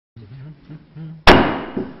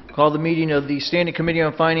Call the meeting of the Standing Committee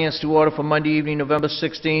on Finance to order for Monday evening, November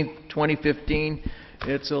 16th, 2015.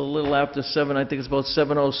 It's a little after 7, I think it's about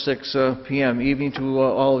 7:06 p.m. Evening to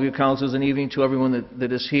all of your councilors and evening to everyone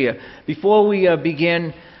that is here. Before we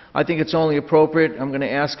begin, I think it's only appropriate, I'm going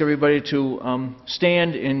to ask everybody to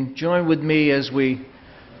stand and join with me as we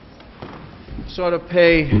sort of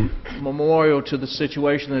pay memorial to the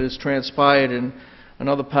situation that has transpired in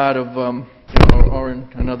another part of or in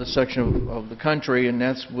another section of the country, and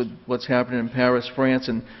that's with what's happening in Paris, France.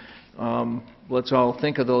 And let's all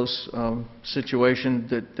think of those situations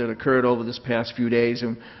that occurred over this past few days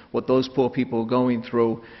and what those poor people are going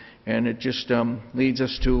through. And it just leads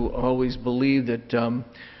us to always believe that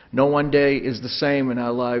no one day is the same in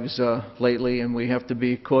our lives lately, and we have to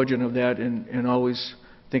be cognizant of that and always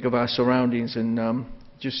think of our surroundings. And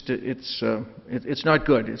it's not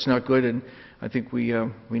good. It's not good, and I think we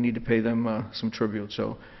need to pay them some tribute.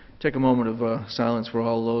 So take a moment of silence for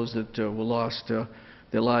all those that were lost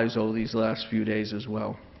their lives over these last few days as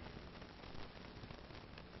well.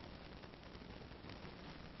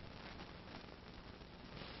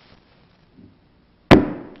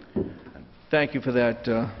 Thank you for that,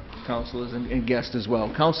 councilors and guests as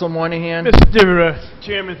well. Councilor Moynihan. Mr.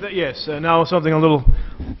 Chairman, yes. Now something a little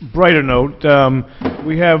brighter note.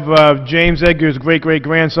 We have James Edgar's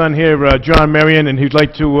great-great-grandson here, John Marion, and he'd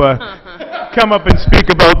like to come up and speak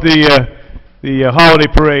about the holiday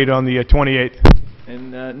parade on the 28th.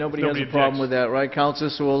 And nobody has a problem with that, right, Councilor?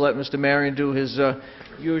 So we'll let Mr. Marion do his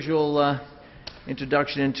usual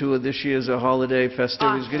introduction into this year's holiday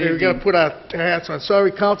festivities. Good evening. We're going to put our hats on.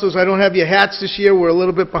 Sorry, councilors, I don't have your hats this year. We're a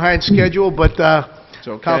little bit behind schedule, but it's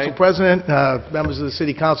okay. Council President, members of the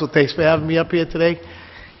City Council, thanks for having me up here today.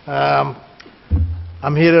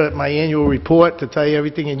 I'm here at my annual report to tell you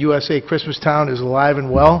everything in USA Christmastown is alive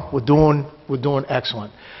and well. We're doing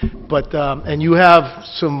excellent. But and you have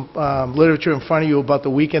some literature in front of you about the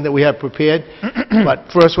weekend that we have prepared. But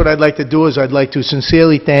first, what I'd like to do is I'd like to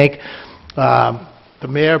sincerely thank the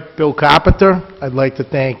Mayor, Bill Carpenter. I'd like to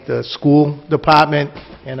thank the school department,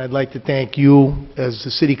 and I'd like to thank you as the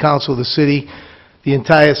City Council of the city, the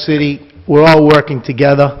entire city. We're all working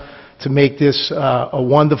together to make this a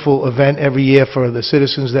wonderful event every year for the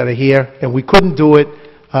citizens that are here, and we couldn't do it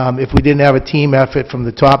if we didn't have a team effort from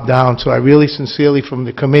the top down. So I really sincerely, from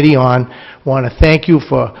the committee on, want to thank you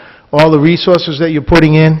for all the resources that you're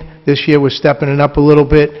putting in. This year we're stepping it up a little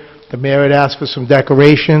bit. The mayor had asked for some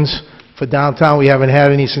decorations for downtown. We haven't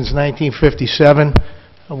had any since 1957,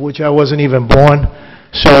 of which I wasn't even born.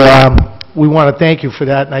 So we want to thank you for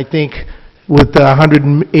that, and I think with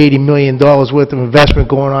 $180 million worth of investment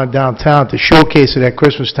going on downtown to showcase it at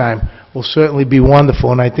Christmas time will certainly be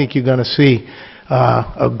wonderful, and I think you're going to see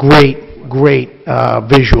a great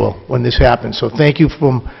visual when this happens. So thank you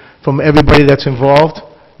from everybody that's involved.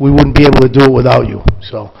 We wouldn't be able to do it without you.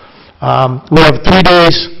 So we have 3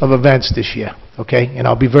 days of events this year, okay? And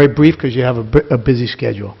I'll be very brief because you have a busy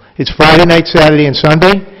schedule. It's Friday night, Saturday, and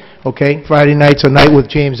Sunday. Okay, Friday night's a night with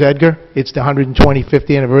James Edgar. It's the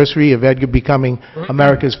 125th anniversary of Edgar becoming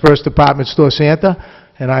America's first department store Santa,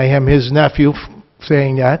 and I am his nephew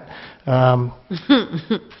saying that.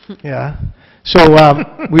 Yeah. So it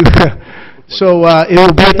will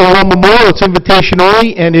be at the War Memorial. It's invitation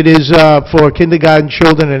only, and it is for kindergarten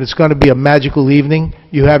children, and it's going to be a magical evening.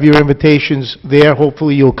 You have your invitations there.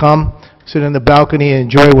 Hopefully you'll come, sit in the balcony and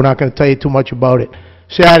enjoy. We're not going to tell you too much about it.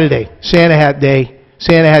 Saturday, Santa Hat Day,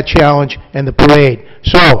 Santa Hat Challenge, and the parade.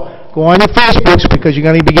 So, go on your Facebooks because you're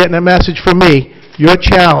going to be getting a message from me. Your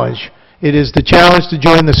challenge. It is the challenge to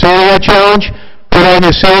join the Santa Hat Challenge. Put on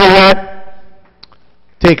your Santa hat,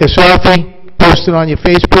 take a selfie, post it on your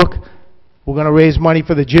Facebook. We're going to raise money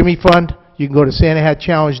for the Jimmy Fund. You can go to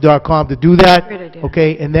SantaHatChallenge.com to do that. Great idea.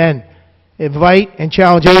 Okay, and then invite and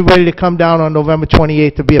challenge everybody to come down on November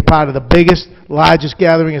 28th to be a part of the biggest, largest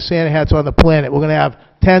gathering of Santa hats on the planet. We're going to have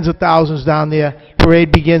tens of thousands down there.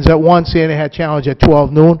 Parade begins at 1, Santa Hat Challenge at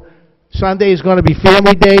 12 noon. Sunday is going to be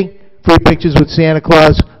Family Day, free pictures with Santa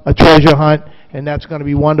Claus, a treasure hunt, and that's going to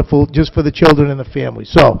be wonderful just for the children and the family.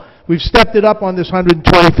 So, we've stepped it up on this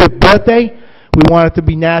 125th birthday. We want it to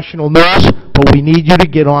be national news, but we need you to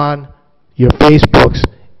get on your Facebooks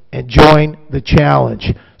and join the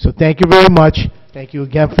challenge. So thank you very much. Thank you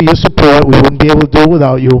again for your support. We wouldn't be able to do it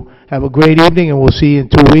without you. Have a great evening, and we'll see you in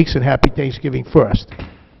 2 weeks, and happy Thanksgiving first.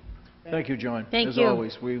 Thank you, John. Thank you. As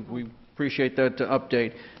always, we appreciate that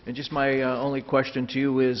update. And just my only question to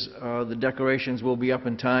you is, the decorations will be up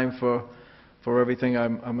in time for everything.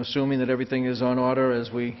 I'm assuming that everything is on order as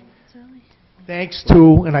we Thanks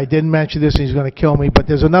to, and I didn't mention this, and he's going to kill me, but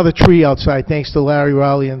there's another tree outside, thanks to Larry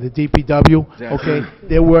Rowley and the DPW. Exactly. Okay,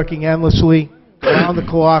 they're working endlessly, around the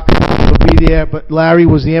clock, they'll be there, but Larry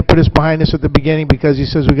was the impetus behind this at the beginning, because he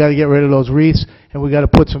says we got to get rid of those wreaths, and we got to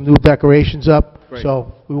put some new decorations up. Great.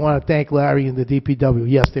 So we want to thank Larry and the DPW.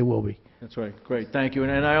 Yes, they will be. That's right. Great. Thank you.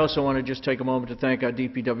 And I also want to just take a moment to thank our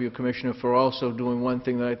DPW Commissioner for also doing one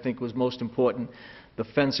thing that I think was most important. The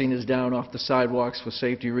fencing is down off the sidewalks for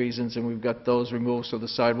safety reasons, and we've got those removed so the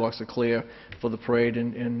sidewalks are clear for the parade,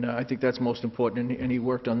 and I think that's most important, and he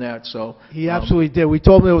worked on that, so... He absolutely did. We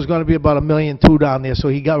told him there was going to be about $1.2 million down there, so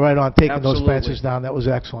he got right on taking those Absolutely. fences down. That was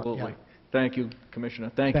excellent. Absolutely. Thank you, Commissioner.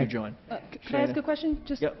 Thank you, John. Can I ask a question?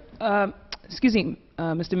 Just, Yep. excuse me,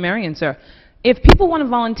 Mr. Marion, sir. If people want to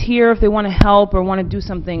volunteer, if they want to help or want to do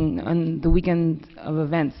something on the weekend of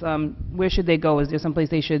events, where should they go? Is there someplace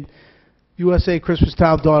they should...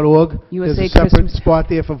 USAChristmastown.org. There's a separate Christmas- spot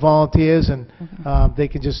there for volunteers, and they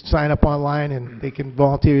can just sign up online, and they can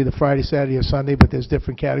volunteer either Friday, Saturday, or Sunday, but there's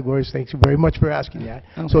different categories. Thank you very much for asking that.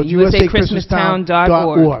 Okay, So it's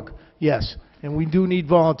USAChristmastown.org. Yes, and we do need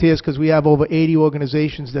volunteers because we have over 80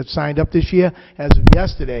 organizations that signed up this year. As of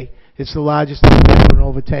yesterday, it's the largest that we've had in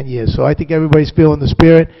over 10 years. So I think everybody's feeling the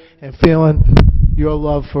spirit and feeling your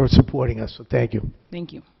love for supporting us, so thank you.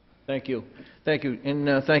 Thank you. Thank you. Thank you.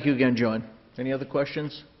 And thank you again, John. Any other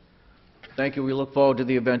questions? Thank you. We look forward to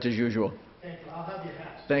the event as usual. Thank you. I'll have your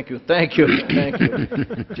hat. Thank you. Thank you. Thank you.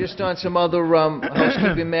 Just on some other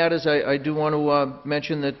housekeeping matters, I do want to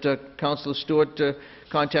mention that Councilor Stewart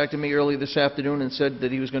contacted me early this afternoon and said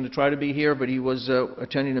that he was going to try to be here, but he was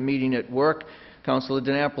attending a meeting at work. Councilor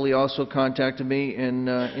DiNapoli also contacted me and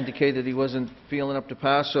indicated he wasn't feeling up to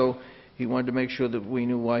par, so he wanted to make sure that we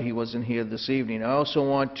knew why he wasn't here this evening. I also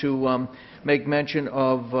want to make mention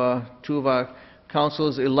of two of our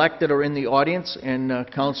councilors elect that are in the audience, and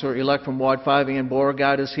Councilor-elect from Ward 5, Ann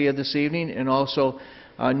Beauregard, is here this evening, and also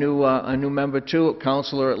a new member too,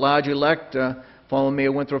 Councilor-at-large-elect, former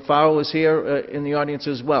Mayor Winthrop Farrell, is here in the audience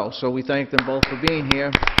as well. So we thank them both for being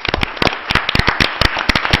here.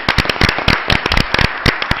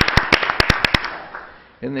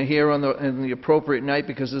 And they're here on the appropriate night,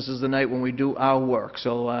 because this is the night when we do our work.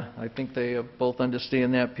 So I think they both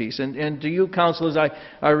understand that piece. And to you, councilors,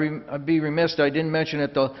 I'd be remiss, I didn't mention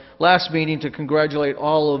at the last meeting to congratulate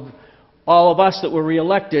all of us that were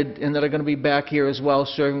reelected and that are going to be back here as well,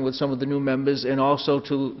 serving with some of the new members, and also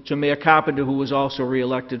to Mayor Carpenter, who was also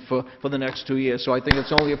reelected for the next 2 years. So I think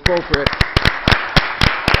it's only appropriate.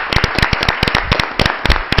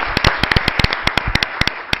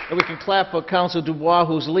 And we can clap for Councilor Dubois,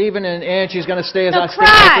 who's leaving, and she's going to stay as our state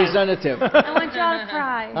representative. I want y'all to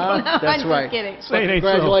cry. That's I'm right. just kidding. So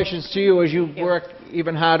congratulations to you as you work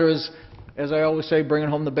even harder, as I always say, bringing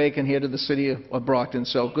home the bacon here to the city of Brockton.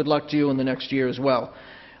 So good luck to you in the next year as well.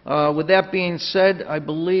 With that being said, I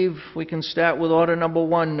believe we can start with order number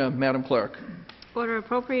 1, Madam Clerk. Order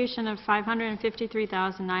appropriation of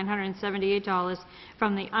 $553,978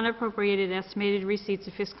 from the unappropriated estimated receipts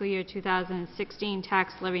of fiscal year 2016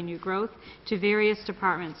 tax levy new growth to various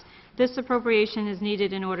departments. This appropriation is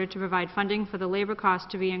needed in order to provide funding for the labor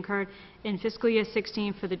costs to be incurred in fiscal year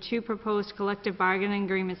 16 for the 2 proposed collective bargaining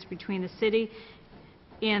agreements between the city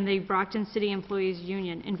and the Brockton City Employees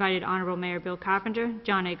Union. Invited Honorable Mayor Bill Carpenter,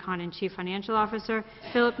 John A. Condon, Chief Financial Officer,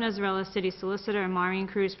 Philip Nazarella, City Solicitor, and Maureen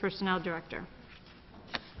Cruz, Personnel Director.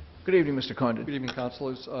 Good evening, Mr. Condon. Good evening,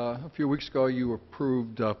 councilors. A few weeks ago, you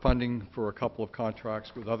approved funding for a couple of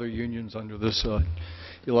contracts with other unions under this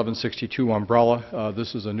 1162 umbrella.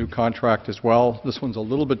 This is a new contract as well. This one's a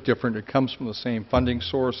little bit different. It comes from the same funding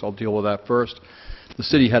source. I'll deal with that first. The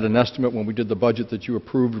city had an estimate when we did the budget that you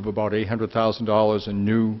approved of about $800,000 in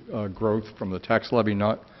new growth from the tax levy,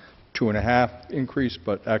 not 2.5 increase,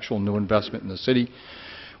 but actual new investment in the city.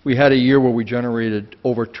 We had a year where we generated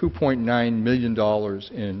over $2.9 million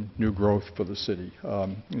in new growth for the city.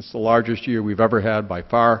 It's the largest year we've ever had by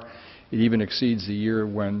far. It even exceeds the year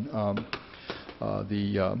when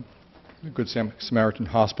the Good Samaritan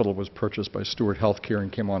Hospital was purchased by Stewart Healthcare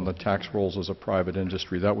and came on the tax rolls as a private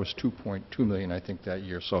industry. That was $2.2 million, I think, that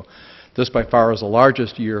year. So this by far is the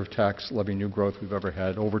largest year of tax levy new growth we've ever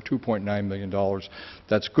had, over $2.9 million.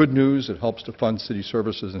 That's good news. It helps to fund city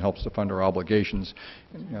services and helps to fund our obligations.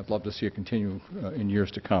 And I'd love to see it continue in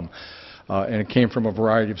years to come. And it came from a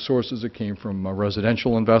variety of sources. It came from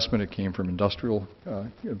residential investment. It came from industrial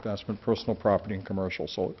investment, personal property, and commercial.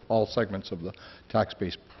 So all segments of the tax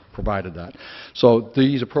base provided that. So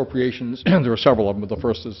these appropriations, there are several of them, but the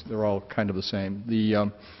first is they're all kind of the same.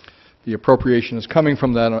 The The appropriation is coming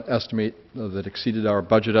from that estimate that exceeded our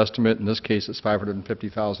budget estimate. In this case, it's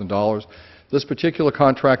 $550,000. This particular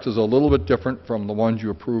contract is a little bit different from the ones you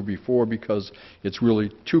approved before because it's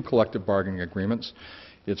really two collective bargaining agreements.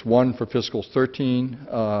 It's one for fiscals 13,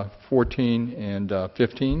 14, and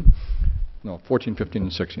 15. No, 14, 15,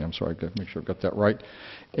 and 16. I'm sorry, I've got to make sure I've got that right.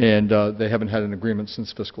 And they haven't had an agreement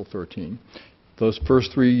since fiscal 13. Those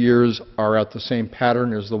first 3 years are at the same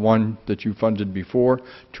pattern as the one that you funded before,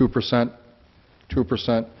 2%,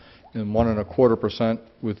 2%, and 1.25%,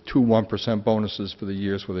 with 2 1% bonuses for the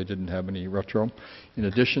years where they didn't have any retro. In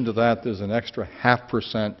addition to that, there's an extra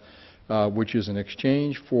 0.5%, which is in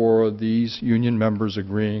exchange for these union members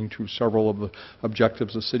agreeing to several of the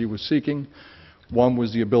objectives the city was seeking. One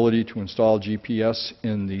was the ability to install GPS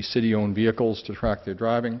in the city-owned vehicles to track their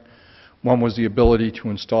driving. One was the ability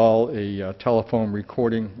to install a telephone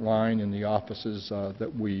recording line in the offices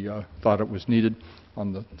that we thought it was needed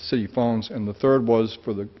on the city phones. And the third was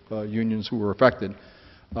for the unions who were affected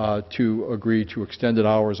to agree to extended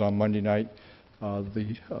hours on Monday night.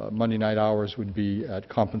 The Monday night hours would be at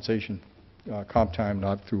compensation, comp time,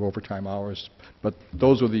 not through overtime hours. But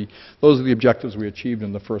those are the objectives we achieved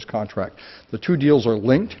in the first contract. The two deals are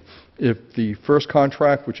linked. If the first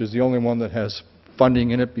contract, which is the only one that has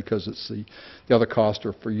funding in it because it's the other costs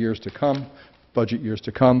are for years to come, budget years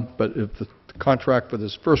to come, but if the contract for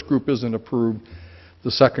this first group isn't approved,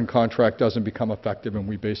 the second contract doesn't become effective and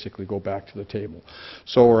we basically go back to the table.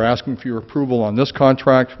 So we're asking for your approval on this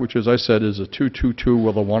contract, which as I said is a 222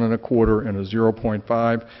 with a 1.25 and a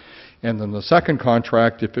 0.5. And then the second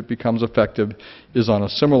contract, if it becomes effective, is on a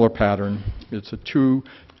similar pattern. It's a 2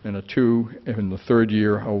 and a 2, and in the third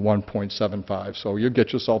year a 1.75. So you'll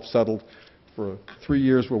get yourself settled for 3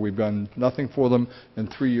 years where we've done nothing for them,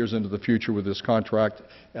 and 3 years into the future with this contract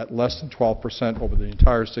at less than 12% over the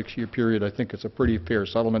entire 6-year period. I think it's a pretty fair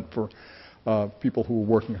settlement for people who are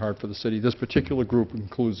working hard for the city. This particular group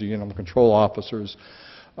includes the animal control officers,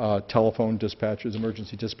 telephone dispatchers,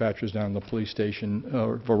 emergency dispatchers down in the police station,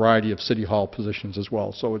 a variety of city hall positions as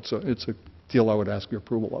well. So it's a deal I would ask your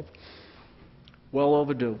approval of. Well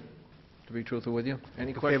overdue, to be truthful with you.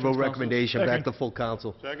 Any questions, Favorable councilors? recommendation, back to full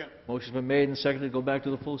council. Motion's been made and seconded to go back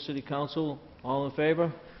to the full city council. All in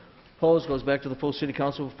favor? Opposed? Goes back to the full city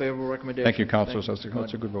council for favorable recommendation. Thank you, councilors. Thank you.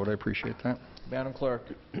 That's a good vote. I appreciate that. Madam Clerk.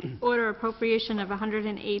 Order appropriation of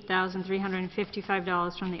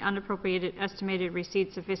 $108,355 from the unappropriated estimated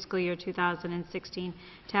receipts of fiscal year 2016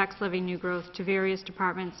 tax levy new growth to various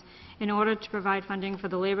departments in order to provide funding for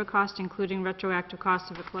the labor cost, including retroactive costs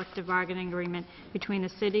of a collective bargaining agreement between the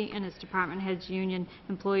city and its department heads union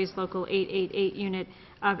employees local 888 unit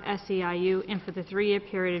of SEIU, and for the 3-year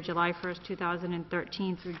period of July 1st,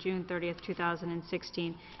 2013 through June 30th,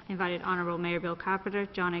 2016. Invited Honorable Mayor Bill Carpenter,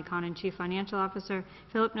 John A. Conan, Chief Financial Officer,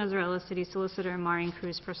 Philip Nazarella, City Solicitor, and Maureen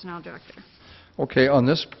Cruz, Personnel Director. Okay, on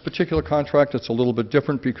this particular contract, it's a little bit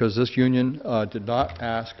different because this union did not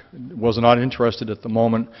ask, was not interested at the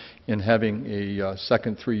moment in having a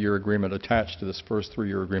second 3-year agreement attached to this first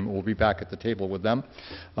 3-year agreement. We'll be back at the table with them.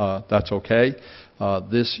 That's okay.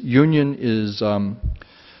 This union is,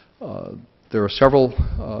 there are several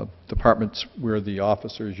departments where the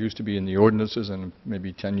officers used to be in the ordinances, and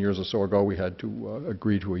maybe 10 years or so ago we had to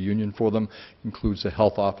agree to a union for them. Includes the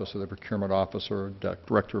health officer, the procurement officer,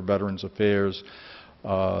 director of Veterans Affairs,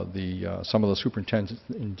 some of the superintendents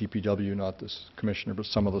in DPW, not this commissioner, but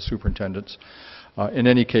some of the superintendents. In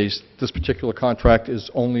any case, this particular contract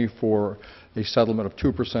is only for a settlement of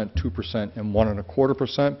 2%, 2%, and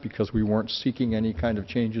 1.25% because we weren't seeking any kind of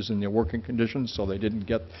changes in their working conditions, so they didn't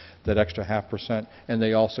get that extra 0.5%, and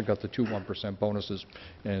they also got the 2 1% bonuses,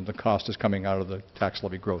 and the cost is coming out of the tax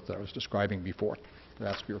levy growth that I was describing before. I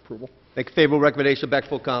ask for your approval. Make a favorable recommendation, back to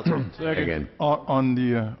full council. Second. On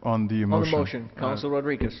the motion. On the motion, Council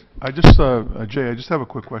Rodriguez. I just, Jay, I just have a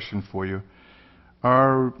quick question for you.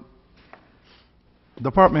 Are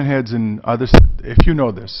department heads in other, if you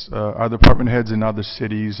know this, are department heads in other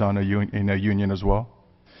cities on in a union as well?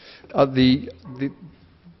 The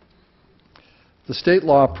state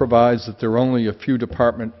law provides that there are only a few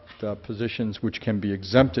department positions which can be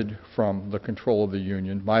exempted from the control of the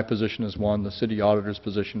union. My position is one, the city auditor's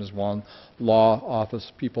position is one, law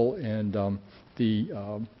office people, and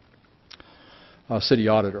the city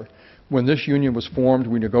auditor. When this union was formed,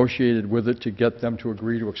 we negotiated with it to get them to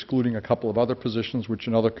agree to excluding a couple of other positions which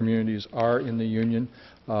in other communities are in the union.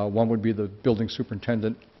 One would be the building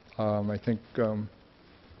superintendent. I think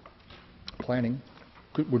planning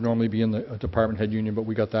would normally be in the department head union, but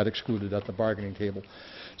we got that excluded at the bargaining table.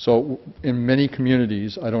 So in many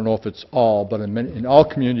communities, I don't know if it's all, but in all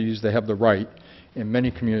communities they have the right, in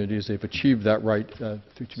many communities, they've achieved that right to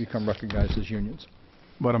become recognized as unions.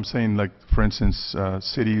 But I'm saying, like, for instance,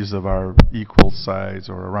 cities of our equal size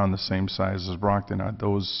or around the same size as Brockton, are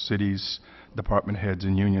those cities department heads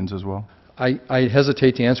and unions as well? I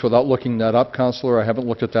hesitate to answer without looking that up, Counselor. I haven't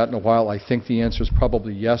looked at that in a while. I think the answer is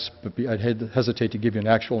probably yes, but I'd hesitate to give you an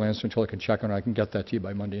actual answer until I can check on it. I can get that to you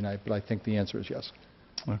by Monday night, but I think the answer is yes.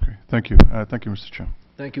 Okay, thank you. Thank you, Mr. Chair.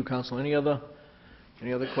 Thank you, Counsel. Any other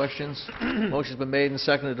questions? Motion's been made and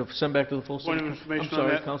seconded to send back to the full city. Point of information I'm sorry,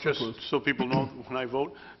 on that, Counsel, just please. so people know when I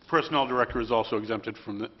vote, Personnel Director is also exempted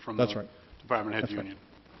from the That's right. Department Head That's right. Union.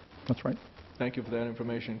 That's right. Thank you for that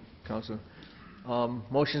information, Counsel.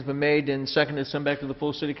 Motion's been made and seconded to send back to the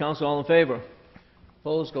full city council. All in favor?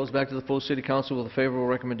 Opposed? Goes back to the full city council with a favorable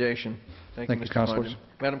recommendation. Thank you, Thank you, Mr. councilors. Condon.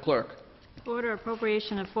 Madam Clerk. Order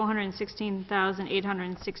appropriation of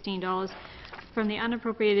 $416,816 from the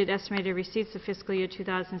unappropriated estimated receipts of fiscal year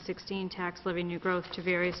 2016 tax levy new growth to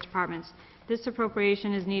various departments. This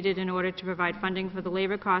appropriation is needed in order to provide funding for the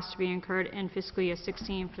labor costs to be incurred in fiscal year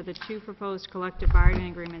 16 for the two proposed collective bargaining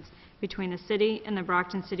agreements between the city and the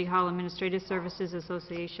Brockton City Hall Administrative Services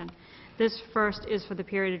Association. This first is for the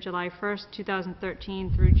period of July 1st,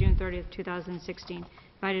 2013 through June 30th, 2016.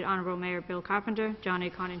 Invited Honorable Mayor Bill Carpenter, John A.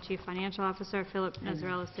 Condon, Chief Financial Officer, Philip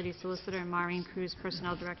Nazarella, City Solicitor, and Maureen Cruz,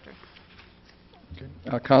 Personnel Director.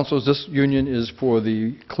 Councilors, this union is for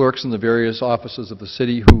the clerks in the various offices of the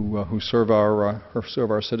city who serve our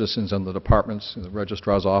citizens and the departments, in the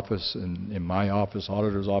registrar's office, in my office,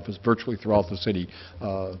 auditor's office, virtually throughout the city.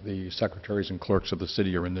 The secretaries and clerks of the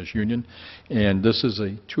city are in this union, and this is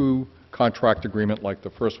a two-contract agreement like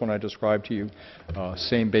the first one I described to you.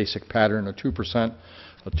 Same basic pattern: a 2%,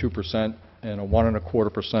 and a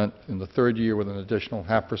 1.25% in the third year, with an additional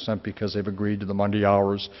 0.5% because they've agreed to the Monday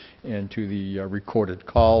hours and to the recorded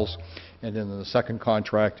calls. And then in the second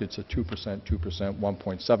contract, it's a 2%,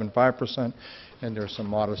 1.75%, and there are some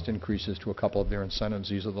modest increases to a couple of their incentives.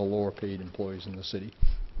 These are the lower-paid employees in the city.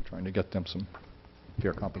 We're trying to get them some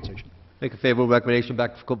fair compensation. Make a favorable recommendation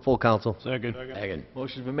back to full council. Second.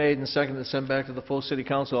 Motion's been made and seconded to send back to the full city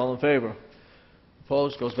council. All in favor?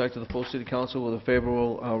 Opposed? Goes back to the full city council with a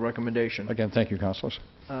favorable recommendation. Again, thank you, councilors.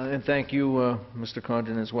 And thank you, Mr.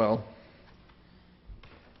 Condon, as well.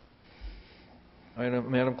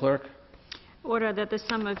 Madam Clerk? Order that the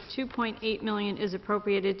sum of $2.8 million is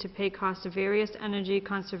appropriated to pay costs of various energy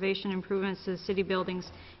conservation improvements to the city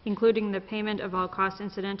buildings, including the payment of all costs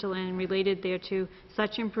incidental and related thereto,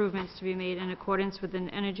 such improvements to be made in accordance with an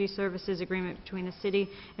energy services agreement between the city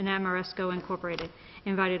and Amoresco Incorporated.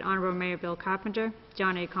 Invited Honorable Mayor Bill Carpenter,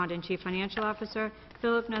 John A. Condon, Chief Financial Officer,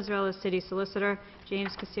 Philip Nazarella, City Solicitor,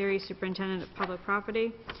 James Casseri, Superintendent of Public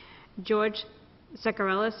Property, George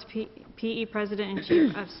Secarellis, P.E. President and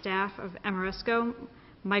Chief of Staff of Amoresco,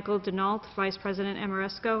 Michael Denault, Vice President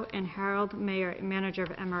Amoresco, and Harold Mayer, Manager of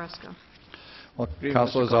Amoresco. Well,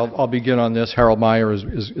 councilors, I'll begin on this. Harold Meyer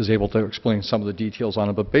is able to explain some of the details on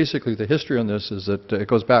it, but basically the history on this is that it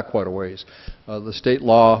goes back quite a ways. The state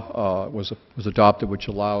law was adopted, which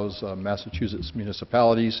allows Massachusetts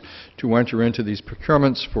municipalities to enter into these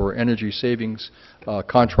procurements for energy savings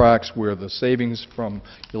contracts, where the savings from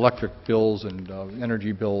electric bills and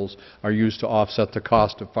energy bills are used to offset the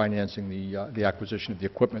cost of financing the acquisition of the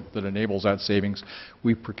equipment that enables that savings.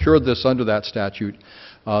 We procured this under that statute.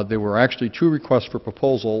 There were actually two requests for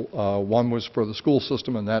proposal. One was for the school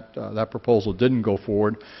system, and that proposal didn't go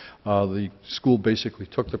forward. The school basically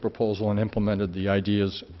took the proposal and implemented the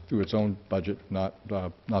ideas through its own budget, not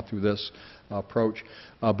through this approach.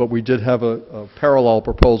 But we did have a parallel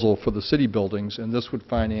proposal for the city buildings, and this would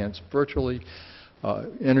finance virtually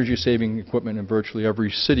energy-saving equipment in virtually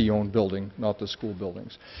every city-owned building, not the school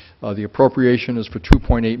buildings. The appropriation is for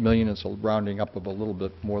 $2.8 million. It's a rounding up of a little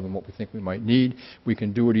bit more than what we think we might need. We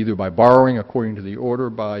can do it either by borrowing, according to the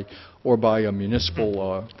order, or by a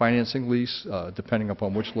municipal financing lease, depending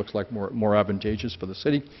upon which looks like more advantageous for the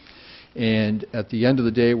city. And at the end of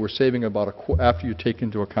the day, we're saving about after you take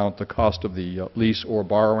into account the cost of the lease or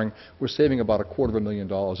borrowing, we're saving about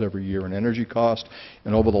 $250,000 every year in energy cost.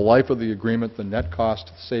 And over the life of the agreement, the net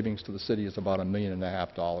cost savings to the city is about $1.5 million.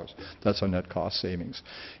 That's our net cost savings.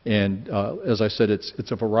 And as I said,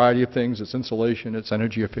 it's a variety of things. It's insulation, it's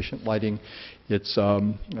energy efficient lighting, it's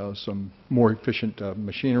some more efficient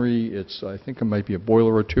machinery. It's, I think it might be a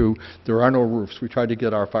boiler or two. There are no roofs. We tried to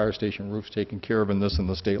get our fire station roofs taken care of in this, and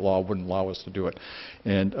the state law wouldn't allow us to do it.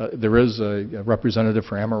 And there is a representative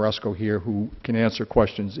for Amoresco here who can answer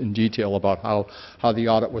questions in detail about how the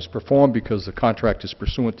audit was performed, because the contract is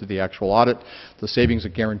pursuant to the actual audit. The savings are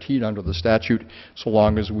guaranteed under the statute so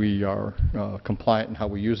long as we are compliant in how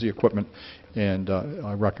we use the equipment, and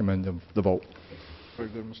I recommend the vote.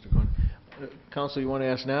 very good, Mr. Conley. Counsel, you want to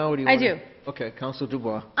ask now, or do you I want to? do. Okay, Counsel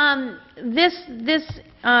Dubois. This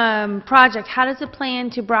project, how does it play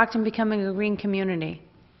into Brockton becoming a green community?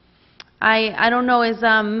 I don't know, is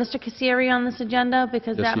Mr. Kassiri on this agenda?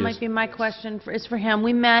 Because Yes, that he might is. be my question, is for him.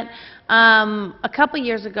 We met a couple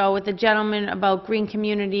years ago with a gentleman about green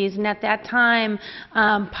communities, and at that time,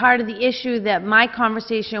 part of the issue that my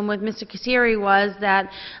conversation with Mr. Kassiri was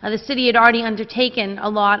that the city had already undertaken a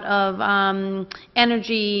lot of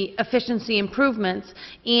energy efficiency improvements,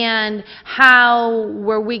 and how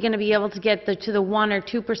were we going to be able to get to the 1 or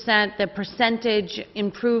 2%, the percentage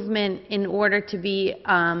improvement in order to be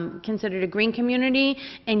considered a green community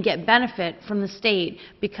and get benefit from the state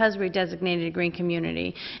because we're designated a green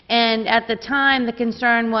community. And at the time, the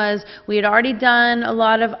concern was we had already done a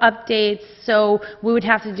lot of updates, so we would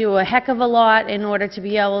have to do a heck of a lot in order to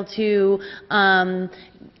be able to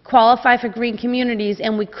qualify for green communities,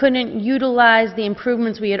 and we couldn't utilize the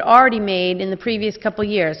improvements we had already made in the previous couple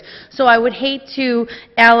years. So I would hate to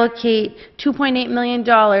allocate $2.8 million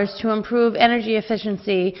to improve energy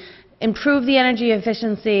efficiency, improve the energy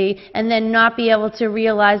efficiency, and then not be able to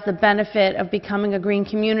realize the benefit of becoming a green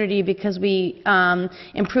community because we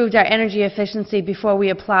improved our energy efficiency before we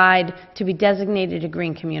applied to be designated a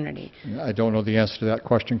green community. I don't know the answer to that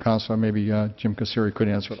question, Counselor. Maybe Jim Kassiri could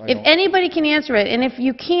answer it. If anybody can answer it, and if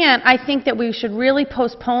you can't, I think that we should really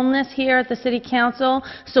postpone this here at the City Council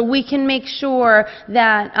so we can make sure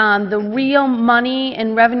that the real money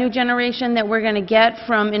and revenue generation that we're going to get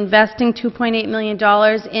from investing $2.8 million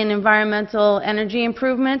in environmental energy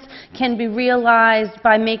improvements can be realized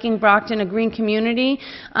by making Brockton a green community,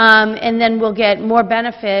 and then we'll get more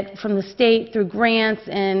benefit from the state through grants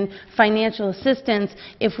and financial assistance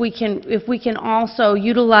if we can also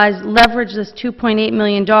leverage this $2.8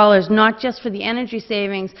 million, not just for the energy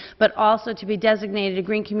savings, but also to be designated a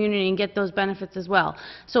green community and get those benefits as well.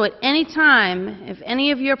 So at any time, if any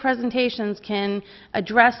of your presentations can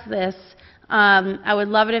address this, I would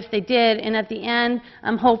love it if they did, and at the end,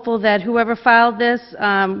 I'm hopeful that whoever filed this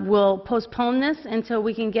will postpone this until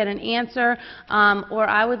we can get an answer, or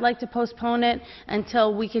I would like to postpone it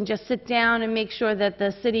until we can just sit down and make sure that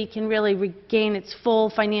the city can really regain its full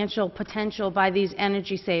financial potential by these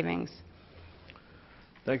energy savings.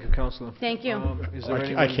 Thank you, Counsellor. Thank you. Is there I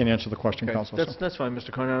anyone? can't answer the question, Okay, Counselor. that's fine,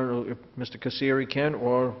 Mr. Conley. I don't know if Mr. Kassiri can,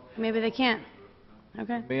 or Maybe they can't.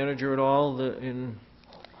 Okay. manager at all, in...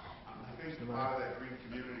 I think part of that Green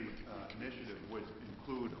Community Initiative would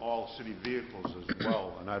include all city vehicles as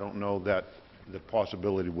well, and I don't know that the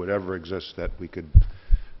possibility would ever exist that we could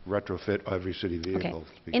retrofit every city vehicle.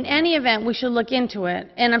 Okay. In any event, we should look into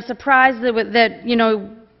it, and I'm surprised that you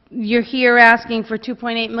know, you're here asking for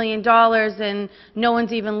 $2.8 million and no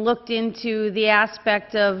one's even looked into the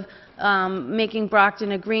aspect of making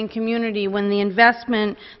Brockton a green community when the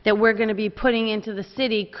investment that we're going to be putting into the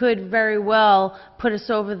city could very well put us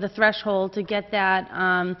over the threshold to get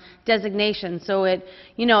that designation. So it,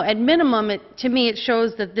 you know, at minimum, to me, it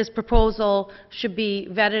shows that this proposal should be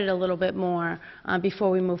vetted a little bit more before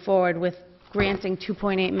we move forward with granting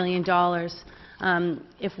 $2.8 million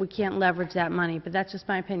if we can't leverage that money. But that's just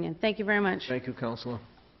my opinion. Thank you very much. Thank you, Counsellor.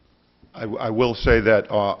 I will say that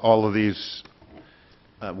all of these,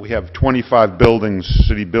 we have 25 buildings,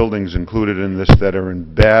 city buildings included in this that are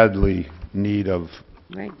in badly need of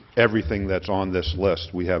everything that's on this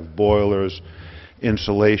list. We have boilers,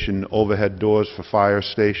 insulation, overhead doors for fire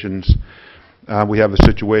stations. We have a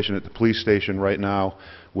situation at the police station right now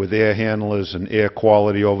with air handlers and air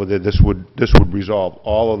quality over there. This would resolve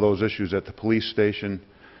all of those issues at the police station.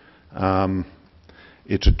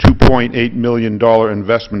 It's a $2.8 million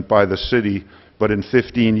investment by the city, but in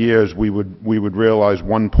 15 years we would realize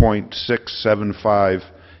 $1.675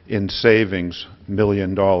 in savings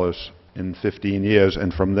million in 15 years,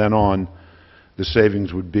 and from then on the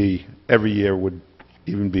savings would be, every year would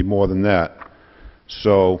even be more than that.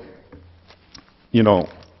 So, you know,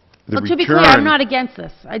 the Well, to be clear, I'm not against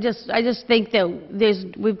this. I just think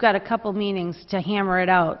that we've got a couple meetings to hammer it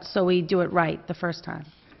out so we do it right the first time.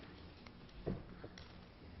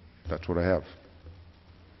 That's what I have.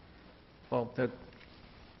 Well,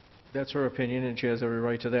 that's her opinion, and she has every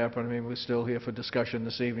right to that, but I mean, we're still here for discussion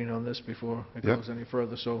this evening on this before it Yep. goes any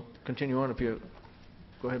further, so continue on if you,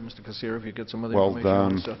 go ahead, Mr. Kassir, if you get some other Well, information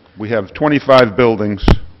on this stuff. we have 25 buildings,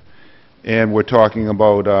 and we're talking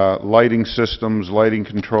about lighting systems, lighting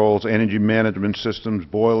controls, energy management systems,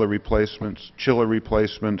 boiler replacements, chiller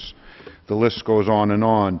replacements. The list goes on and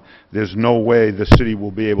on. There's no way the city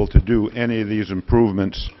will be able to do any of these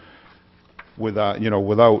improvements without, you know,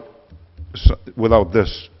 without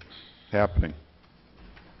this happening.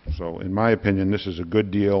 So, in my opinion, this is a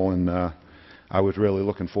good deal, and I was really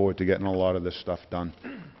looking forward to getting a lot of this stuff done.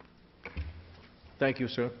 Thank you,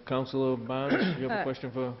 sir. Councilor Barnes, you have a question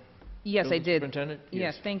for Yes, I Building did. Superintendent?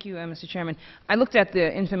 Yes, thank you, Mr. Chairman. I looked at the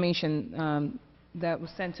information that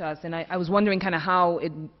was sent to us, and I was wondering kind of how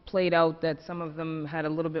it played out, that some of them had a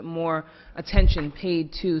little bit more attention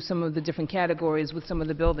paid to some of the different categories with some of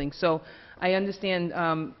the buildings. So I understand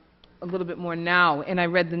a little bit more now, and I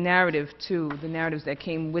read the narrative, too, the narratives that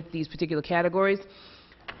came with these particular categories.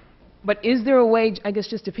 But is there a way, I guess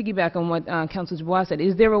just to piggyback on what Councilor Dubois said,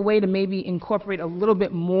 is there a way to maybe incorporate a little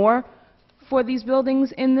bit more for these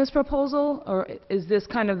buildings in this proposal? Or is this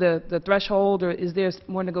kind of the threshold, or is there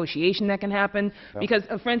more negotiation that can happen? Because,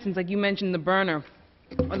 for instance, like you mentioned, the burner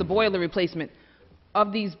or the boiler replacement.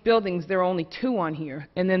 Of these buildings, there are only 2 on here.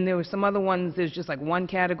 And then there were some other ones, there's just like 1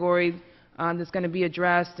 category that's going to be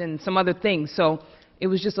addressed and some other things. So it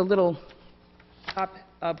was just a little top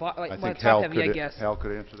heavy, I guess. Hal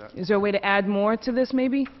could answer that. Is there a way to add more to this,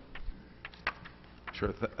 maybe?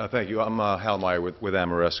 Sure. Thank you. I'm Hal Meyer with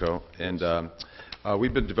Amoresco, and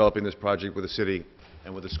we've been developing this project with the city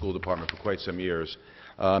and with the school department for quite some years.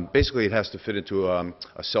 Basically, it has to fit into a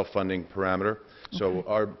self-funding parameter. So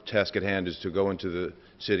our task at hand is to go into the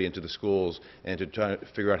city, into the schools, and to try to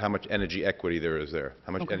figure out how much energy equity there is there,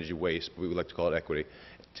 how much energy waste, we would like to call it equity,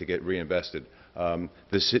 to get reinvested.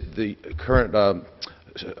 The current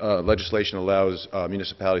legislation allows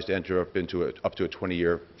municipalities to enter up to a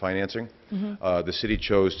 20-year financing. The city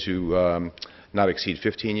chose to not exceed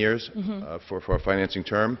 15 years for our financing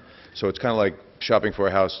term. So it's kind of like shopping for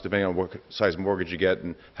a house, depending on what size mortgage you get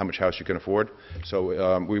and how much house you can afford.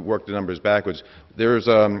 So we worked the numbers backwards. There's,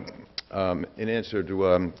 in answer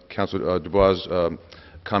to Councilor Dubois'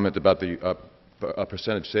 comment about the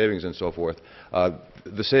percentage savings and so forth,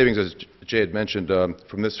 the savings, as Jay had mentioned,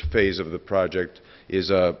 from this phase of the project is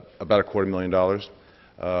about $250,000.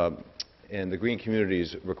 And the Green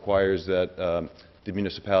Communities requires that the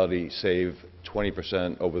municipality save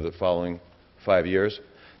 20% over the following 5 years.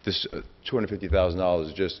 This $250,000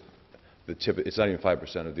 is just the tip. It's not even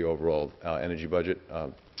 5% of the overall energy budget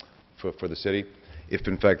for the city. If,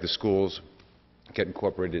 in fact, the schools get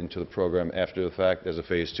incorporated into the program after the fact as a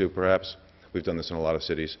phase 2, perhaps. We've done this in a lot of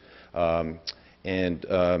cities. You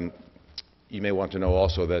may want to know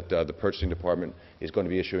also that the purchasing department is going to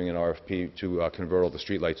be issuing an RFP to convert all the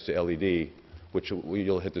streetlights to LED, which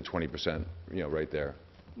you'll hit the 20%, right there.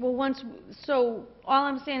 Well, so all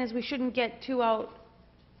I'm saying is we shouldn't get too out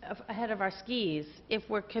ahead of our skis if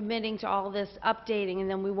we're committing to all this updating, and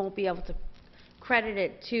then we won't be able to credit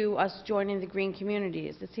it to us joining the Green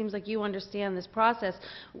Communities. It seems like you understand this process.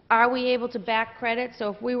 Are we able to back credit? So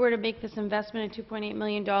if we were to make this investment of $2.8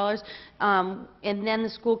 million, and then the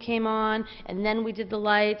school came on, and then we did the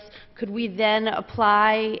lights, could we then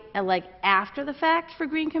apply like after the fact for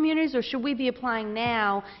Green Communities, or should we be applying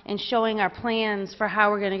now and showing our plans for how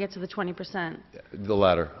we're going to get to the 20%? The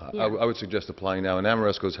latter. Yeah. I would suggest applying now, and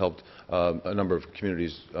Amoresco has helped a number of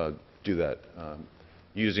communities do that.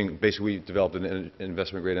 Basically, we developed an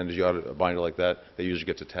investment-grade energy audit binder like that. That usually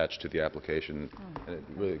gets attached to the application, and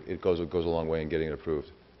it goes a long way in getting it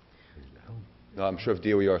approved. Now, I'm sure if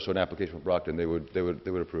DOER saw an application from Brockton, they would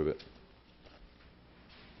approve it.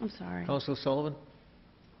 I'm sorry. Councilor Sullivan?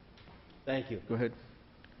 Thank you. Go ahead.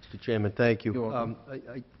 Mr. Chairman, thank you. You're welcome.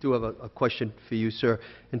 I do have a question for you, sir.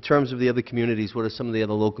 In terms of the other communities, what are some of the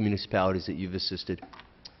other local municipalities that you've assisted?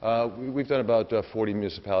 We've done about 40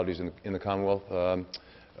 municipalities in the Commonwealth.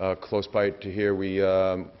 Close by to here,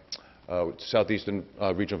 Southeastern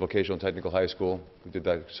Regional Vocational and Technical High School. We did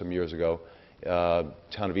that some years ago.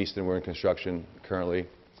 Town of Easton, we're in construction currently.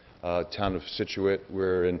 Town of Situate,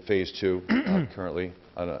 we're in phase 2 currently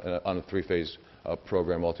on a 3-phase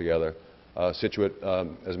program altogether. Situate, as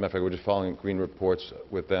a matter of fact, we're just following green reports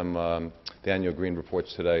with them, the annual green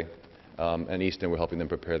reports today. And Easton, we're helping them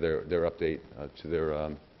prepare their update to their.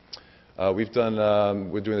 We're doing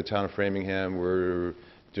the town of Framingham. We're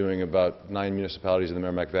doing about 9 municipalities in the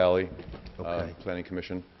Merrimack Valley. Planning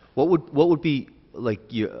Commission. What would be like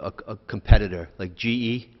a competitor, like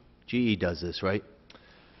GE? GE does this, right?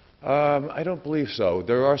 I don't believe so.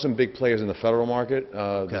 There are some big players in the federal market.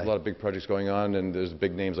 There's a lot of big projects going on, and there's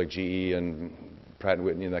big names like GE and Pratt &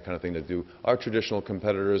 Whitney and that kind of thing that do. Our traditional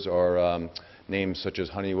competitors are names such as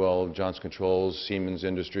Honeywell, Johnson Controls, Siemens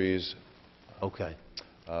Industries. Okay.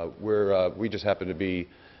 We just happen to be,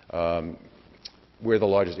 we're the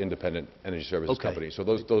largest independent energy services company. So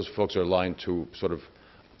those folks are aligned to sort of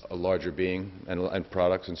a larger being and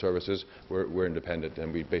products and services. We're independent,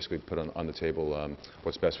 and we basically put on the table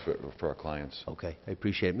what's best for our clients. Okay, I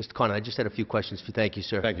appreciate it. Mr. Connor, I just had a few questions for. Thank you,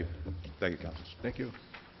 sir. Thank you. Thank you, councilors. Thank you.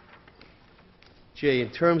 Jay,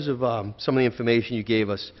 in terms of some of the information you gave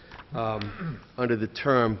us, under the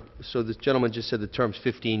term, so this gentleman just said the term's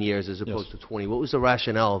 15 years as opposed to 20. What was the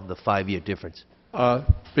rationale of the 5-year difference?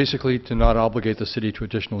 Basically, to not obligate the city to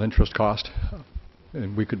additional interest cost,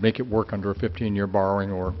 and we could make it work under a 15-year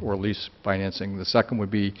borrowing or lease financing. The second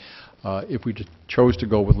would be, if we chose to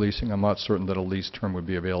go with leasing, I'm not certain that a lease term would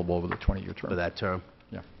be available over the 20-year term. For that term?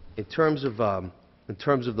 Yeah. In terms of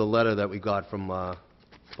the letter that we got from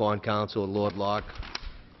bond counsel and Lord Locke,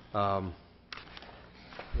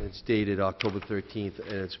 it's dated October 13th,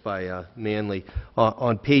 and it's by Manley.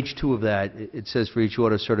 On page 2 of that, it says for each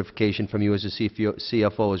order, certification from you as a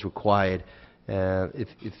CFO is required.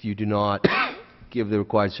 If you do not give the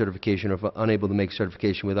required certification, or if unable to make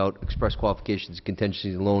certification without express qualifications,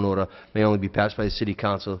 contingencies, and loan order may only be passed by the City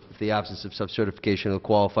Council if the absence of such certification or the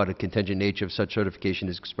qualified or contingent nature of such certification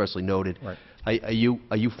is expressly noted. Right. Are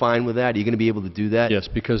you fine with that? Are you going to be able to do that? Yes,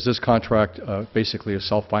 because this contract basically is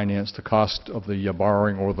self-financed. The cost of the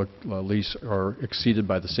borrowing or the lease are exceeded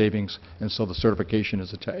by the savings, and so the certification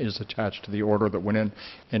is attached to the order that went in,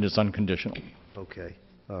 and it's unconditional. Okay.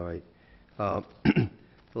 All right.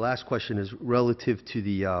 The last question is relative to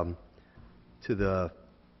the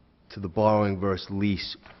borrowing versus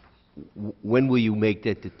lease. When will you make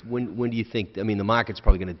that? When do you think? I mean, the market's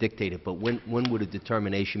probably going to dictate it, but when would a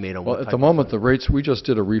determination made on? Well, what at the moment, the rates, we just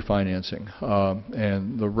did a refinancing,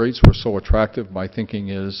 and the rates were so attractive. My thinking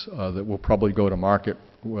is that we'll probably go to market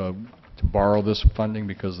to borrow this funding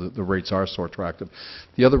because the rates are so attractive.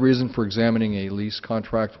 The other reason for examining a lease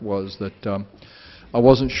contract was that I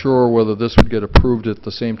wasn't sure whether this would get approved at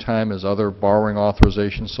the same time as other borrowing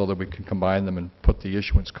authorizations so that we can combine them and put the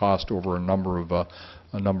issuance cost over a number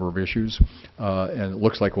of issues. And it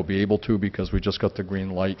looks like we'll be able to because we just got the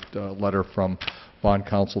green light letter from bond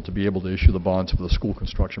counsel to be able to issue the bonds for the school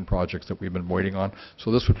construction projects that we've been waiting on.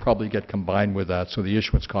 So this would probably get combined with that, so the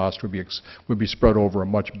issuance cost would be spread over a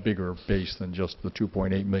much bigger base than just the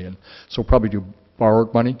 $2.8 million. So probably do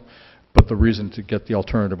borrowed money, but the reason to get the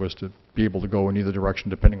alternative was to be able to go in either direction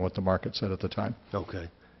depending on what the market said at the time. Okay.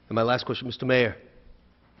 And my last question, Mr. Mayor.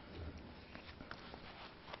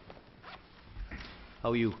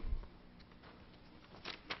 How are you?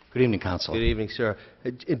 Good evening, Councilor. Good evening, sir.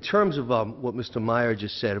 In terms of what Mr. Meyer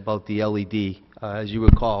just said about the LED, as you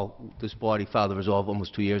recall, this body filed the resolve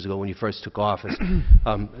almost 2 years ago when you first took office.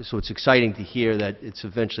 So it's exciting to hear that it's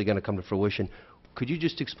eventually going to come to fruition. Could you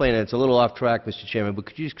just explain, and it's a little off track, Mr. Chairman, but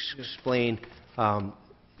could you explain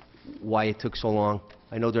why it took so long?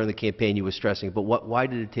 I know during the campaign you were stressing it, but why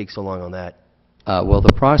did it take so long on that? Well,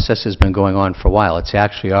 the process has been going on for a while. It's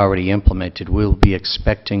actually already implemented. We'll be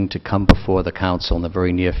expecting to come before the council in the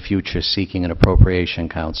very near future seeking an appropriation,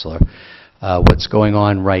 Councilor. What's going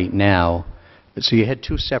on right now, so you had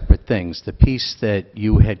two separate things. The piece that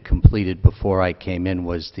you had completed before I came in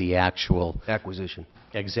was the actual acquisition.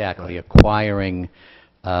 Exactly, acquiring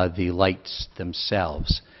the lights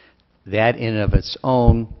themselves. That in and of its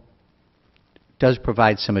own does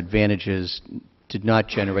provide some advantages, did not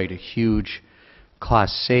generate a huge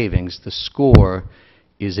cost savings. The score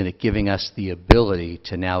is in it giving us the ability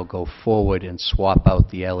to now go forward and swap out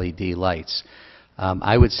the LED lights.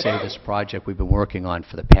 I would say this project we've been working on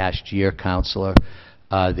for the past year, Councilor.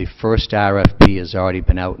 The first RFP has already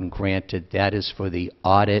been out and granted. That is for the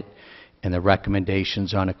audit and the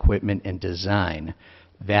recommendations on equipment and design.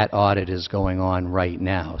 That audit is going on right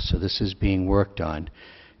now, so this is being worked on.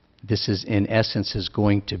 This is, in essence, is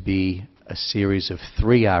going to be a series of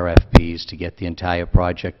 3 RFPs to get the entire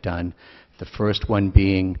project done. The first one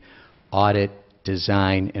being audit,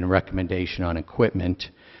 design, and recommendation on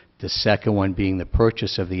equipment. The second one being the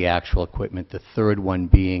purchase of the actual equipment. The third one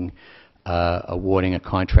being awarding a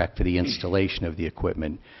contract for the installation of the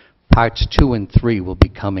equipment. Parts 2 and 3 will be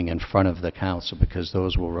coming in front of the council because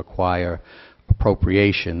those will require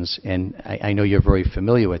appropriations. And I know you're very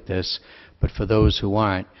familiar with this, but for those who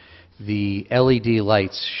aren't, the LED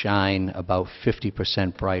lights shine about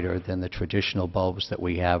 50% brighter than the traditional bulbs that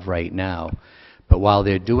we have right now. But while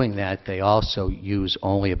they're doing that, they also use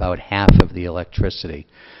only about half of the electricity.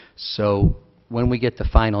 So when we get the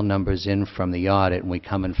final numbers in from the audit and we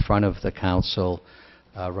come in front of the council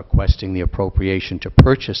requesting the appropriation to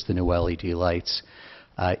purchase the new LED lights,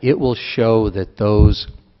 it will show that those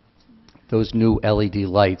new LED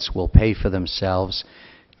lights will pay for themselves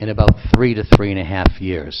in about 3 to 3.5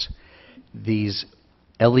 years. These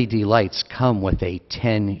LED lights come with a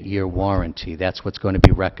 10-year warranty. That's what's going to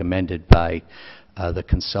be recommended by the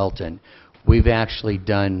consultant. We've actually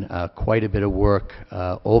done quite a bit of work.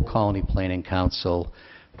 Old Colony Planning Council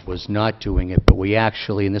was not doing it, but we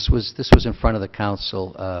actually, and this was in front of the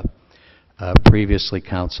council previously,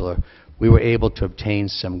 Councilor, we were able to obtain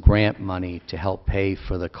some grant money to help pay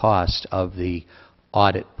for the cost of the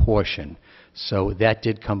audit portion. So that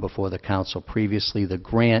did come before the council previously. The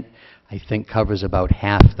grant, I think, covers about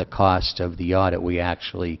half the cost of the audit. We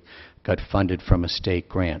actually got funded from a state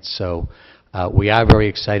grant. So we are very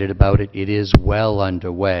excited about it. It is well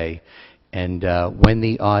underway. And when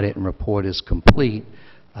the audit and report is complete,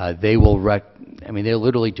 they will they're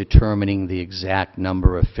literally determining the exact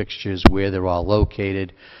number of fixtures, where they're all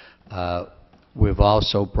located. We've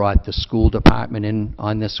also brought the school department in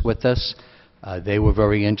on this with us. They were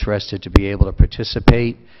very interested to be able to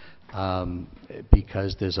participate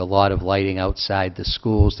because there's a lot of lighting outside the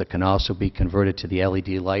schools that can also be converted to the LED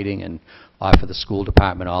lighting and offer the school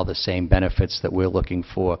department all the same benefits that we're looking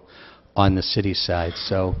for on the city side.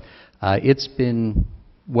 So it's been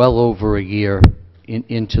well over a year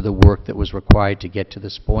into the work that was required to get to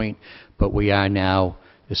this point, but we are now,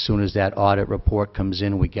 as soon as that audit report comes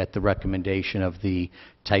in, we get the recommendation of the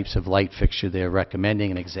types of light fixture they're recommending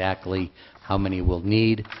and exactly how many we'll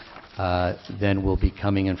need. Then we'll be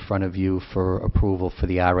coming in front of you for approval for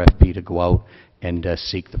the RFP to go out and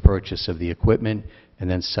seek the purchase of the equipment and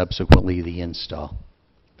then subsequently the install.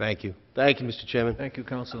 Thank you. Thank you, Mr. Chairman. Thank you,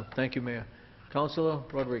 Councilor. Thank you, Mayor. Councilor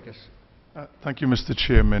Rodriguez. Thank you, Mr.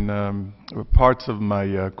 Chairman. Parts of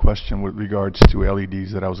my question with regards to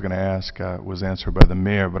LEDs that I was going to ask was answered by the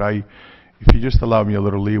mayor, but if you just allow me a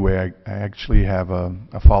little leeway, I actually have a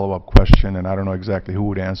follow-up question, and I don't know exactly who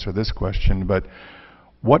would answer this question, but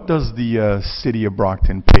what does the city of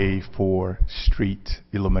Brockton pay for street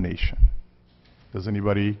illumination? Does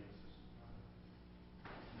anybody?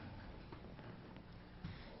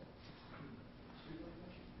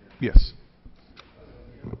 Yes.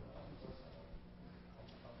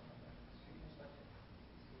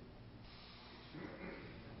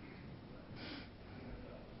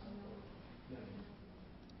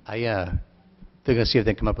 They're going to see if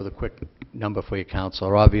they can come up with a quick number for you,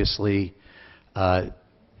 Councilor. Obviously,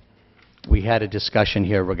 we had a discussion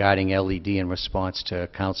here regarding LED in response to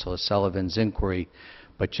Councilor Sullivan's inquiry,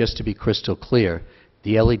 but just to be crystal clear,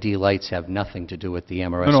 the LED lights have nothing to do with the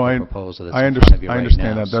Amoresco proposal that's in front of you right now. I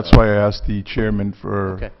understand that. That's why I asked the chairman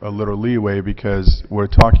for a little leeway, because we're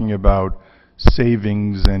talking about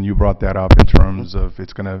savings, and you brought that up in terms of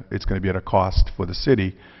it's going to be at a cost for the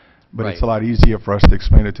city. But it's a lot easier for us to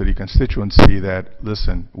explain it to the constituency that,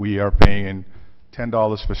 listen, we are paying